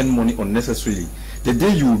spend money unnecessarily, The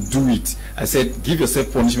day you do it, I said, give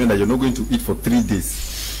yourself punishment that you're not going to eat for 3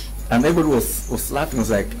 days. And everybody was laughing. I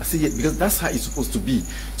was like, I said, yeah, because that's how it's supposed to be.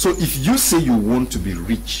 So if you say you want to be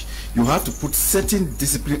rich, you have to put certain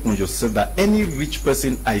discipline on yourself that any rich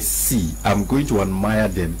person I see, I'm going to admire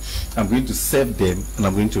them, I'm going to serve them, and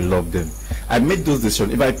I'm going to love them. I made those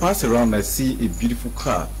decisions. If I pass around and I see a beautiful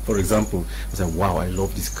car, for example, I say, wow, I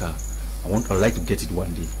love this car. I'd like to get it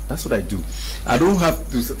one day. That's what I do. I don't have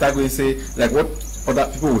to start going and say, like what other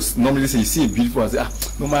people will normally say, you see a beautiful, I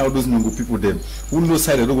say, no matter all those Nungo people then, who knows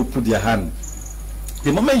how they don't go put their hand.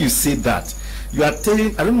 The moment you say that, you are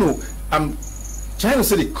telling, I don't know, I'm trying to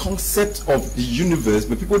say the concept of the universe,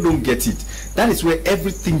 but people don't get it. That is where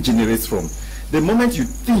everything generates from. The moment you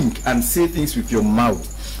think and say things with your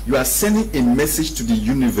mouth, you are sending a message to the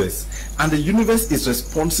universe, and the universe is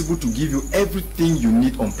responsible to give you everything you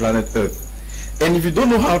need on planet Earth. And if you don't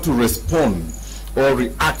know how to respond or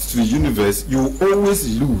react to the universe, you will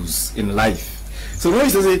always lose in life. So when you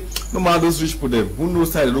say, no matter those rich people, who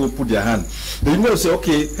knows how they don't put their hand, the universe will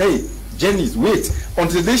say, okay, hey, Jenny, wait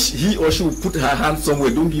until he or she will put her hand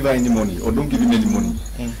somewhere. Don't give her any money or don't give him any money.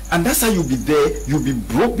 And that's how you'll be there. You'll be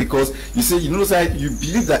broke because you say, you know, you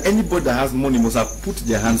believe that anybody that has money must have put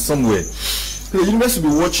their hand somewhere. So the universe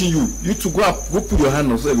will be watching you. You to go put your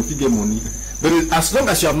hand on so you get money. But as long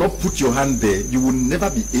as you have not put your hand there, you will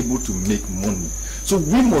never be able to make money. So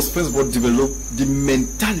we must first of all develop the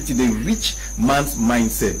mentality, the rich man's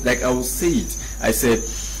mindset. Like I will say it, I said,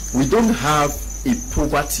 we don't have a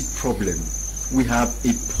poverty problem. We have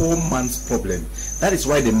a poor man's problem. That is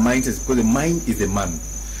why the mind is, because the mind is a man.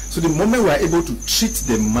 So the moment we are able to treat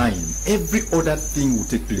the mind, every other thing will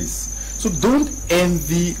take place. So don't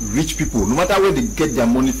envy rich people, no matter where they get their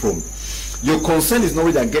money from. Your concern is not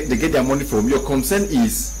where they get their money from. Your concern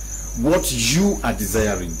is what you are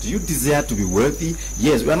desiring. Do you desire to be wealthy?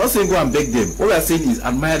 Yes. We are not saying go and beg them. All we are saying is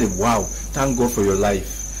admire them. Wow, thank God for your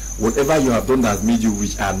life. Whatever you have done that has made you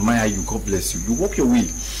rich, I admire you. God bless you. You walk your way.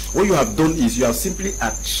 What you have done is you have simply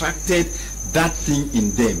attracted that thing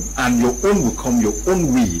in them, and your own will come your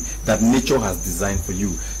own way that nature has designed for you.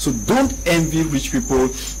 So don't envy rich people.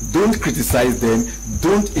 Don't criticize them.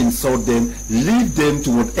 Don't insult them. Leave them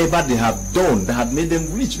to whatever they have done that had made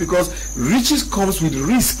them rich, because riches comes with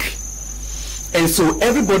risk. And so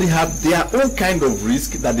everybody have their own kind of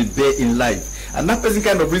risk that they bear in life. And that person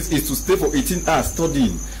kind of risk is to stay for 18 hours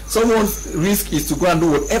studying. Someone's risk is to go and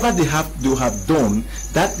do whatever they have done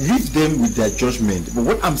that leaves them with their judgment. But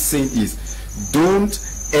what I'm saying is, don't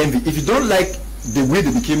envy. If you don't like the way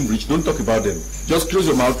they became rich, don't talk about them. Just close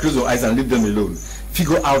your mouth, close your eyes, and leave them alone.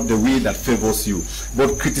 Figure out the way that favors you.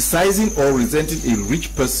 But criticizing or resenting a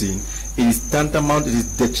rich person is tantamount, it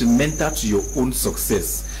is detrimental to your own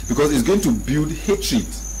success, because it's going to build hatred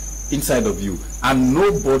inside of you, and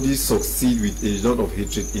nobody succeeds with a lot of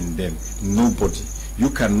hatred in them. Nobody. You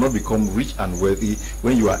cannot become rich and wealthy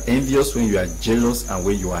when you are envious, when you are jealous, and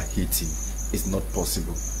when you are hating. It's not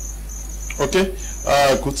possible. Okay.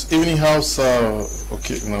 Good evening, house.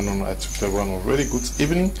 Okay, no, I took that one already. Good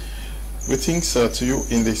evening. Greetings to you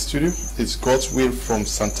in the studio. It's God's will from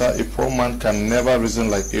Santa. A poor man can never reason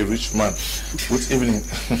like a rich man. Good evening.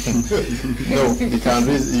 No, you can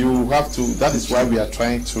reason. You have to. That is why we are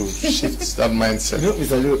trying to shift that mindset. You know,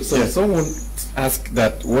 Mr. Joe, so someone asked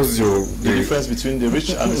that, what's the difference between the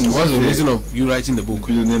rich and the what's the reason of you writing the book?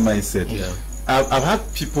 Billionaire mindset. Yeah. I've had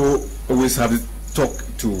people always have it talk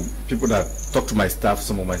to people that talk to my staff,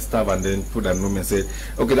 some of my staff, and then put a name and say,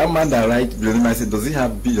 okay, that man that write billionaire mindset, does he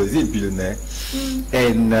have billion? Is he a billionaire?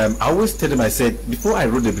 And I always tell them, I said, before I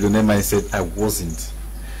wrote the billionaire mindset, I wasn't.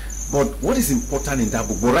 But what is important in that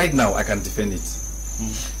book? But right now, I can defend it.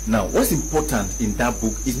 Now, what's important in that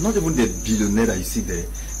book is not even the billionaire that you see there.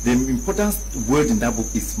 The important word in that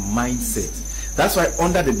book is mindset. That's why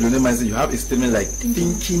under the billionaire mindset, you have a statement like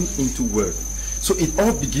thinking into wealth. So it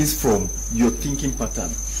all begins from your thinking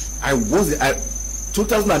pattern.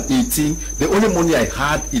 2018, the only money I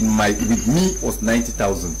had with me was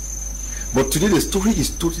 90,000. But today the story is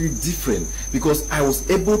totally different, because I was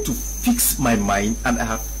able to fix my mind and I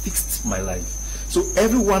have fixed my life. So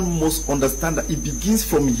everyone must understand that it begins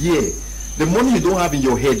from here. The money you don't have in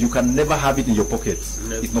your head, you can never have it in your pocket.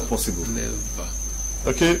 Never. It's not possible. Never.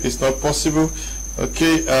 Okay, it's not possible.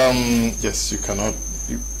 Okay, yes, you cannot.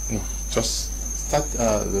 Just start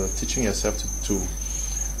teaching yourself to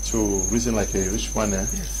reason like a rich man.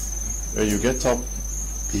 Yes. When you get up,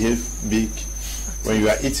 behave big. When you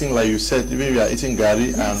are eating, like you said, even you are eating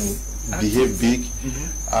gari, yes, and behave big,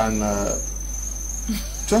 and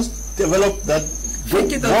just develop that.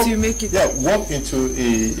 Take it until you make it. Yeah, walk into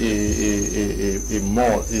a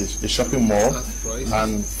mall, a shopping mall,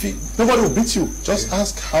 and nobody will beat you. Just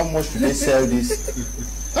ask how much do they sell this.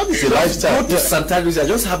 That is a lifestyle. Go to Santa Lucia,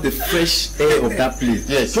 just have the fresh air of that place.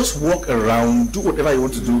 Yes. Just walk around, do whatever you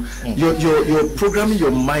want to do. You're programming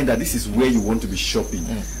your mind that this is where you want to be shopping.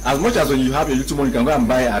 As much as when you have a little money, you can go and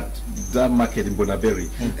buy at that market in Bonaberry.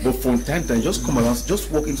 But from time to time, just come around, just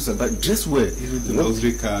walk into Santa, dress well. Even the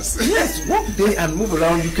luxury cars. Yes, walk there and move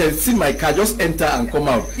around. You can see my car, just enter and come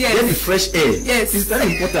out. Yes. Get the fresh air. Yes. It's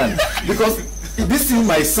very important because this thing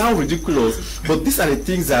might sound ridiculous, but these are the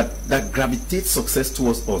things that gravitate success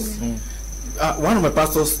towards us. One of my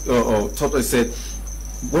pastors taught us, said,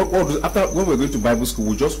 after when we're going to Bible school,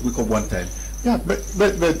 we just wake up one time. Yeah, but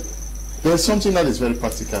there's something that is very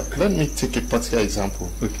practical. Let me take a practical example.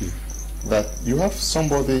 Okay. That you have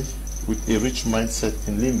somebody with a rich mindset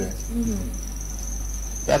in Limbe.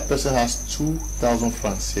 That person has 2,000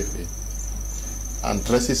 francs saved and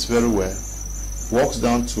dresses very well, walks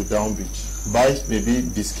down to Down Beach, buys maybe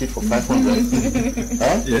biscuit for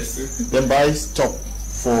 500, Yes. then buys top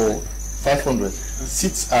for 500,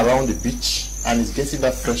 sits around the beach and is getting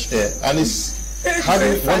that fresh air and is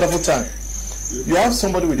having a wonderful time. You have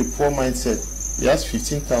somebody with a poor mindset, he has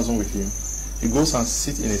 15,000 with him, he goes and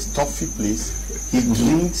sits in a stuffy place, he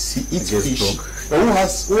drinks, he eats Gets fish, drunk. but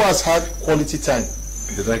who has had quality time?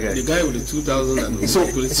 The guy with the 2,000 and So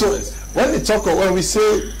when we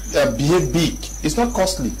say behave big, it's not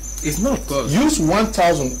costly. It's not. Use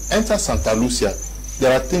 1,000, enter Santa Lucia.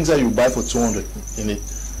 There are things that you buy for 200 in it.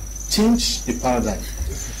 Change the paradigm.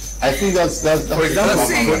 I think that's For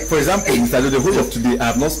example, Mr. The whole of today, I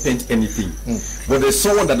have not spent anything. But there's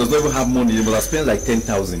someone that does not even have money, they will have spent like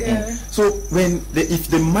 10,000. So if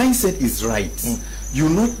the mindset is right, you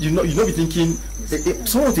not be thinking.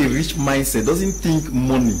 Someone with a rich mindset doesn't think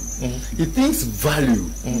money. He thinks value.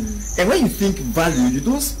 And when you think value, you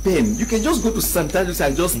don't spend. You can just go to Santa Lucia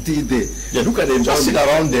and just stay there. Look at them. Just sit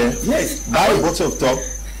around there. Yes. Buy a bottle of top.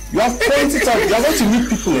 You have plenty of time. You are going to meet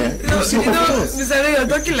people here. Mr. Ray, you're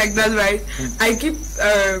talking like that, right?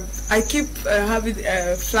 I keep having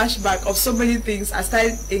a flashback of so many things I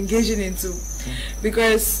started engaging into,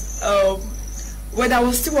 because when I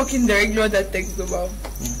was still working the regular that takes about,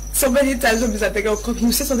 so many times when Mr. Tekeh will come, he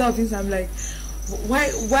will say some other things. I'm like,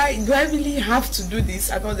 why do I really have to do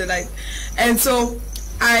this and all the like? And so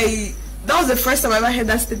that was the first time I ever heard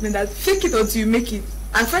that statement, that fake it until you make it.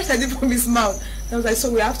 At first I did from his mouth. I was like,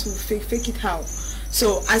 so we have to fake it how?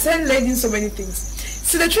 So I started learning so many things.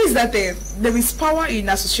 See, the truth is that there is power in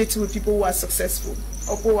associating with people who are successful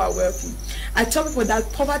or who are wealthy. I tell people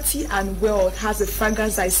that poverty and wealth has a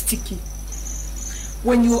fragrance that is sticky.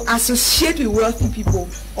 When you associate with wealthy people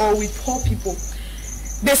or with poor people,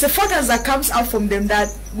 there's a fragrance that comes out from them that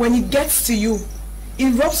when it gets to you,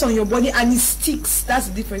 it rubs on your body and it sticks. That's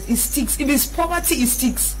the difference. It sticks. If it's poverty, it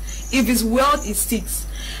sticks. If it's wealth, it sticks.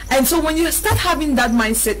 And so when you start having that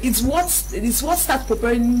mindset, it's what starts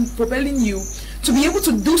propelling you to be able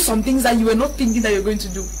to do some things that you were not thinking that you're going to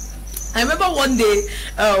do. I remember one day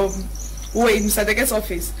we were in Mr. Tekeh's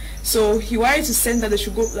office. So he wanted to send that they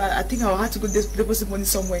should go. I think I had to go deposit money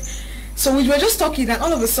somewhere. So we were just talking, and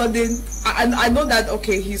all of a sudden, I know that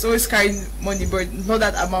okay, he's always carrying money, but not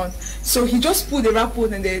that amount. So he just pulled the wrap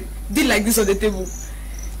on and they did like this on the table.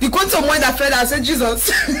 The quantum money that fell, I said, Jesus.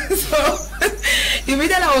 So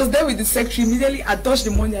immediately I was there with the secretary. Immediately I touched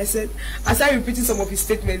the money. I started repeating some of his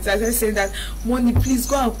statements. I started saying that, money, please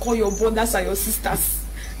go and call your brothers and your sisters.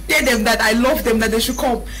 Tell them that I love them, that they should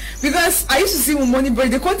come. Because I used to see money, but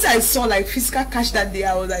the quantity I saw like physical cash that day,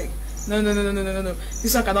 I was like, no.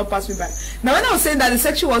 This one cannot pass me by. Now when I was saying that, the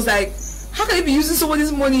secretary was like, how can you be using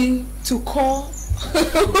somebody's money to call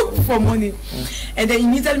for money? And then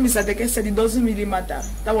immediately Mr. Tekeh said it doesn't really matter.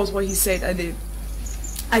 That was what he said, and then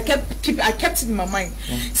I kept it in my mind.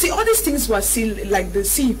 See, all these things were seen like the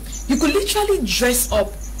sea. You could literally dress up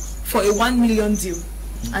for a 1 million deal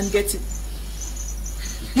and get it.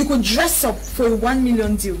 You could dress up for a 1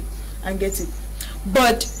 million deal and get it.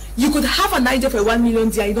 But you could have an idea for a 1 million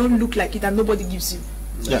deal and you don't look like it and nobody gives you.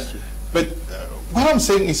 Yeah, but what I'm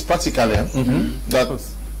saying is practically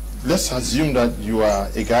that let's assume that you are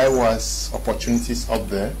a guy who has opportunities up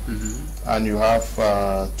there and you have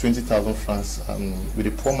 20,000 francs, and with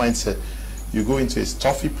a poor mindset, you go into a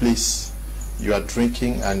stuffy place, you are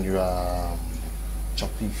drinking and you are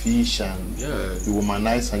chopping fish and you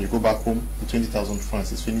womanize, and you go back home, the 20,000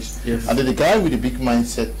 francs is finished. Yes. And then the guy with the big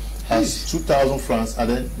mindset has 2,000 francs and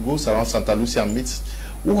then goes around Santa Lucia and meets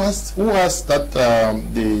who has that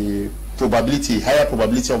the probability, higher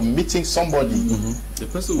probability of meeting somebody the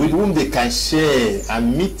person with whom they can share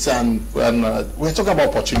and meet, and we're talking about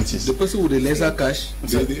opportunities. The person with the lesser cash,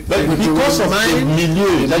 because of the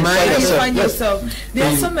milieu that you find yourself. There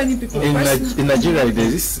are so many people. In Nigeria, there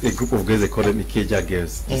is a group of girls, they call them Ikeja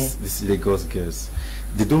girls, this Lagos girls.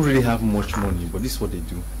 They don't really have much money, but this is what they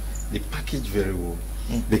do. They package very well.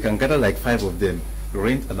 They can gather like 5 of them,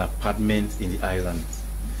 rent an apartment in the island.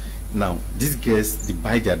 Now, these girls, they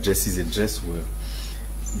buy their dresses, they dress well.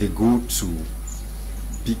 They go to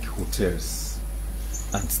big hotels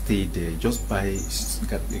and stay there. Just buy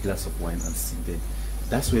a glass of wine and sit there.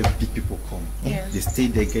 That's where big people come. Yeah. They stay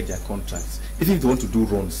there, get their contracts. Even if they want to do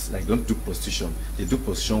runs, like don't do prostitution, they do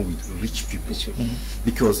prostitution with rich people.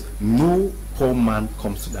 Because no poor man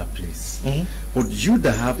comes to that place. But you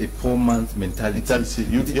that have a poor man's mentality,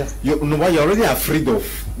 you're already afraid of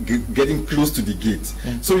getting close to the gate.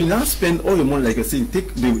 So you now spend all your money, like I said,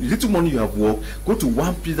 take the little money you have worked, go to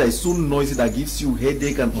one place that is so noisy that gives you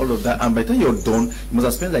headache and all of that, and by the time you're done, you must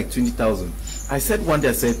have spent like 20,000. I said one day,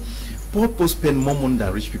 I said, poor people spend more money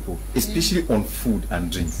than rich people, especially on food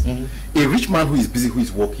and drinks. A rich man who is busy, who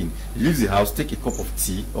is working, he leaves the house, take a cup of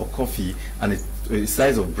tea or coffee and a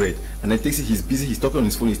slice of bread, and then takes it, he's busy, he's talking on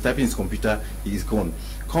his phone, he's typing his computer, he's gone.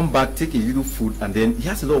 Come back, take a little food, and then he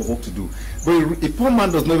has a lot of work to do. But a poor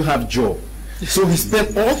man does not even have a job. So he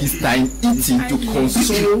spends all his time eating to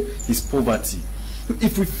console his poverty.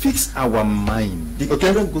 If we fix our mind, the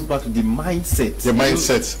problem goes back to the mindset. The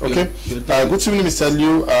mindset. Okay. Good evening, Mr.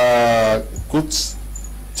 Liu. Good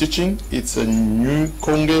teaching. It's a new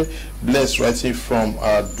Konge blessed writing from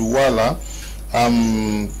Douala.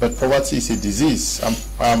 But poverty is a disease.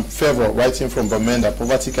 I'm favor writing from Bamenda.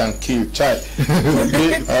 Poverty can kill child.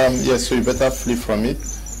 Okay. Yes. So you better flee from it.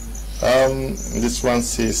 This one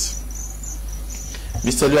says,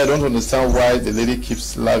 Mr. Liu, I don't understand why the lady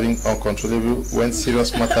keeps laughing uncontrollably when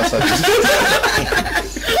serious matters are discussed.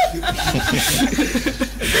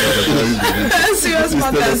 Serious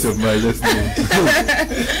matters.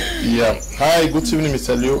 Yeah. Hi, good evening,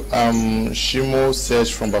 Mr. Liu. Shimo says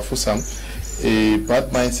from Bafusam, a bad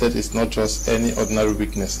mindset is not just any ordinary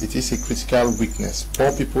weakness. It is a critical weakness.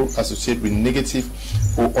 Poor people associate with negative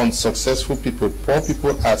or unsuccessful people. Poor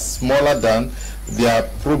people are smaller than their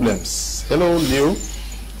problems. Hello, Leo.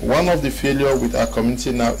 One of the failures with our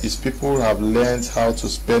community now is people have learned how to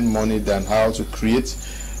spend money than how to create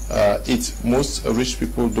it. Most rich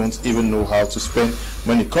people don't even know how to spend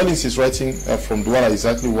money. Collins is writing from Douala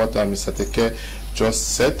exactly what Mr. Tekeh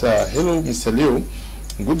just said. Hello, Mr. Leo.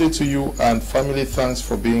 Good day to you and family. Thanks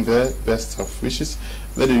for being there. Best of wishes.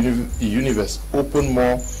 Let the universe open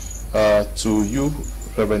more to you,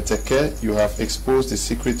 Reverend Tekeh. You have exposed the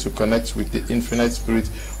secret to connect with the infinite spirit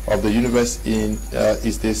of the universe.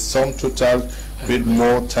 Is there some total create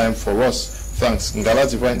more time for us? Thanks. Ngala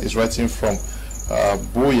Divine is writing from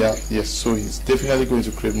Boya. Yes, so he's definitely going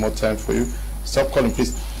to create more time for you. Stop calling,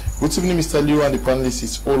 please. Good evening, Mr. Liu and the panelists.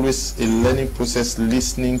 It's always a learning process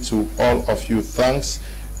listening to all of you. Thanks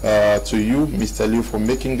to you, Mr. Liu, for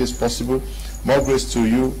making this possible. More grace to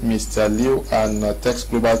you, Mr. Liu, and Text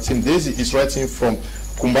Global team. Daisy is writing from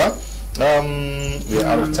Kumba. We are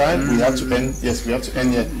out of time. We have to end. Yes, we have to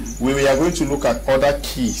end here. We are going to look at other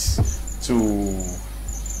keys to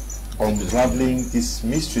unraveling these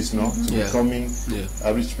mysteries, no, to becoming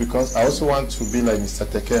rich. Because I also want to be like Mr.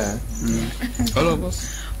 Tekeh. All of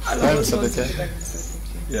us. Mr. Tekeh.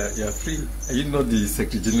 Yeah, free. Are you not the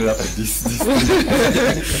Secretary General for this?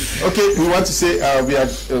 Okay, we want to say we are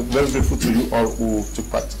very grateful to you all who took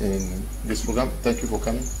part in this program. Thank you for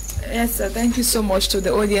coming. Yes, sir. Thank you so much to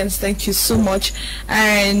the audience. Thank you so much.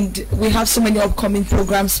 And we have so many upcoming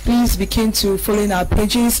programs. Please be keen to following our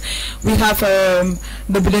pages. We have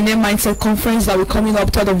the Billionaire Mindset Conference that will be coming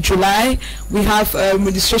up 3rd of July. We have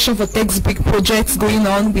registration for Text Big projects going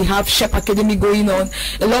on. We have Shep Academy going on.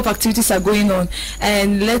 A lot of activities are going on.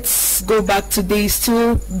 And let's go back today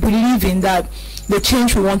still believing that the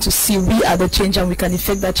change we want to see, we are the change, and we can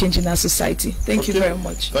effect that change in our society. Thank you very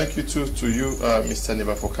much. Thank you too to you, Mr.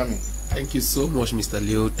 Neba, for coming. Thank you so much, Mr.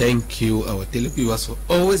 Leo. Thank you, our televiewers, for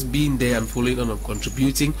always being there and following on and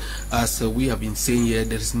contributing. As we have been saying here,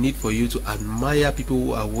 there is need for you to admire people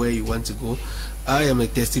who are where you want to go. I am a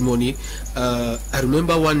testimony. I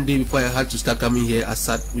remember one day before I had to start coming here, I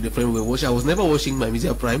sat with a friend. We were watching. I was never watching my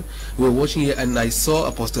Media Prime. We were watching here, and I saw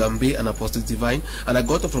Apostle Ambe and Apostle Divine, and I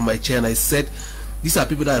got up from my chair and I said, these are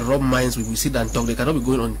people that rub minds with. We sit and talk. They cannot be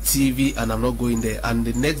going on TV, and I'm not going there. And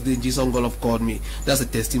the next day, Jason Goloff called me. That's a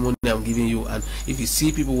testimony I'm giving you. And if you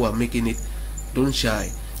see people who are making it, don't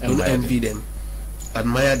shy. Don't envy them.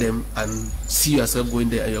 admire them and see yourself going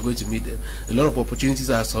there and you're going to meet them. A lot of opportunities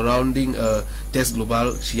are surrounding Tekeh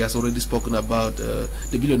Global. She has already spoken about the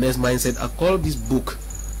Billionaire's Mindset. I call this book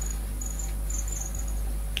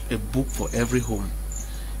a book for every home.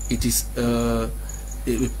 It is a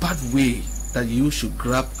pathway that you should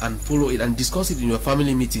grab and follow it and discuss it in your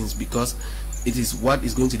family meetings, because it is what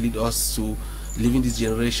is going to lead us to living this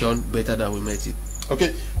generation better than we met it.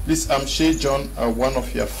 Okay, please, I'm Shay John, one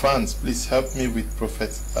of your fans. Please help me with Prophet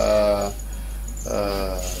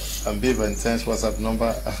Ambeba Intense WhatsApp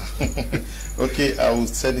number. Okay, I will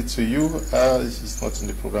send it to you. She's not in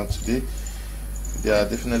the program today. They are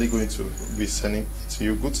definitely going to be sending it to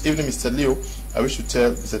you. Good evening, Mr. Leo. I wish to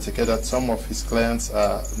tell Mr. Tekeh that some of his clients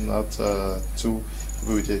are not too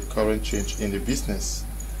happy with the current change in the business.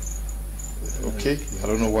 Okay, I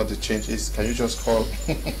don't know what the change is. Can you just call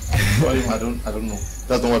him? I don't know.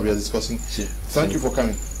 That's not what we are discussing. Thank you for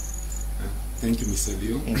coming. Thank you, Mr.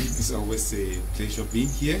 Leo. It's always a pleasure being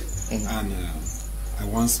here. And I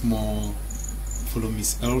once more follow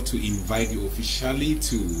Miss L to invite you officially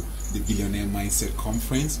to the Billionaire Mindset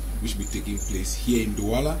Conference, which will be taking place here in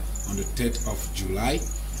Douala on the 3rd of July.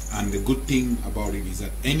 And the good thing about it is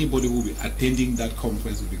that anybody who will be attending that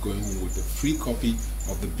conference will be going home with a free copy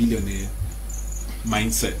of the Billionaire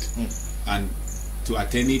Mindset. And to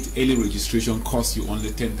attend it, early registration costs you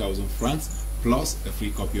only 10,000 francs plus a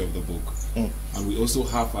free copy of the book. And we also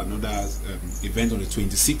have another event on the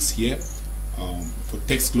 26th here for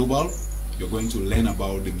Tekeh Global. You're going to learn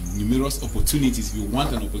about the numerous opportunities. If you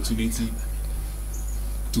want an opportunity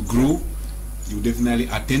to grow, you definitely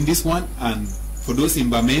attend this one. And for those in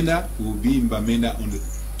Bamenda, we will be in Bamenda on the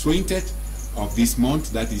 20th of this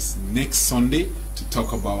month, that is next Sunday, to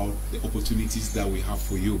talk about the opportunities that we have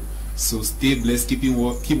for you. So stay blessed,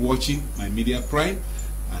 keep watching my Media Prime,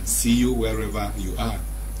 and see you wherever you are.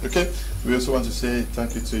 Okay, we also want to say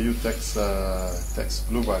thank you to you, Tekeh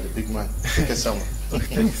Global, the big man, Tekeh Samuel.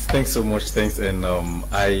 Thanks so much, thanks. And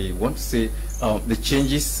I want to say the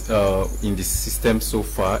changes in the system so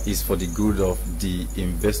far is for the good of the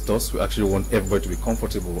investors. We actually want everybody to be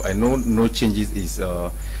comfortable. I know no changes is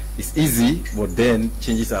easy, but then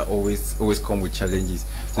changes are always come with challenges.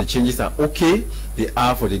 So the changes are okay. They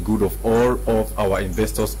are for the good of all of our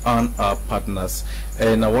investors and our partners.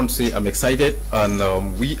 And I want to say I'm excited,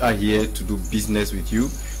 and we are here to do business with you.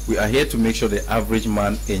 We are here to make sure the average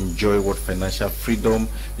man enjoy what financial freedom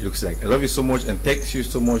looks like. I love you so much, and thank you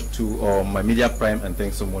so much to my Media Prime, and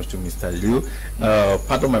thanks so much to Mr. Liu.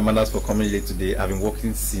 Pardon my manners for coming late today. I've been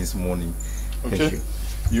working since morning. Okay. Thank you.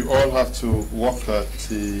 You all have to work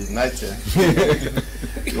till night.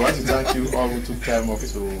 We want to thank you all who took time off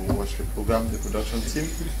to watch the program, the production team,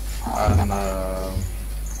 and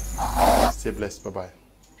stay blessed. Bye-bye.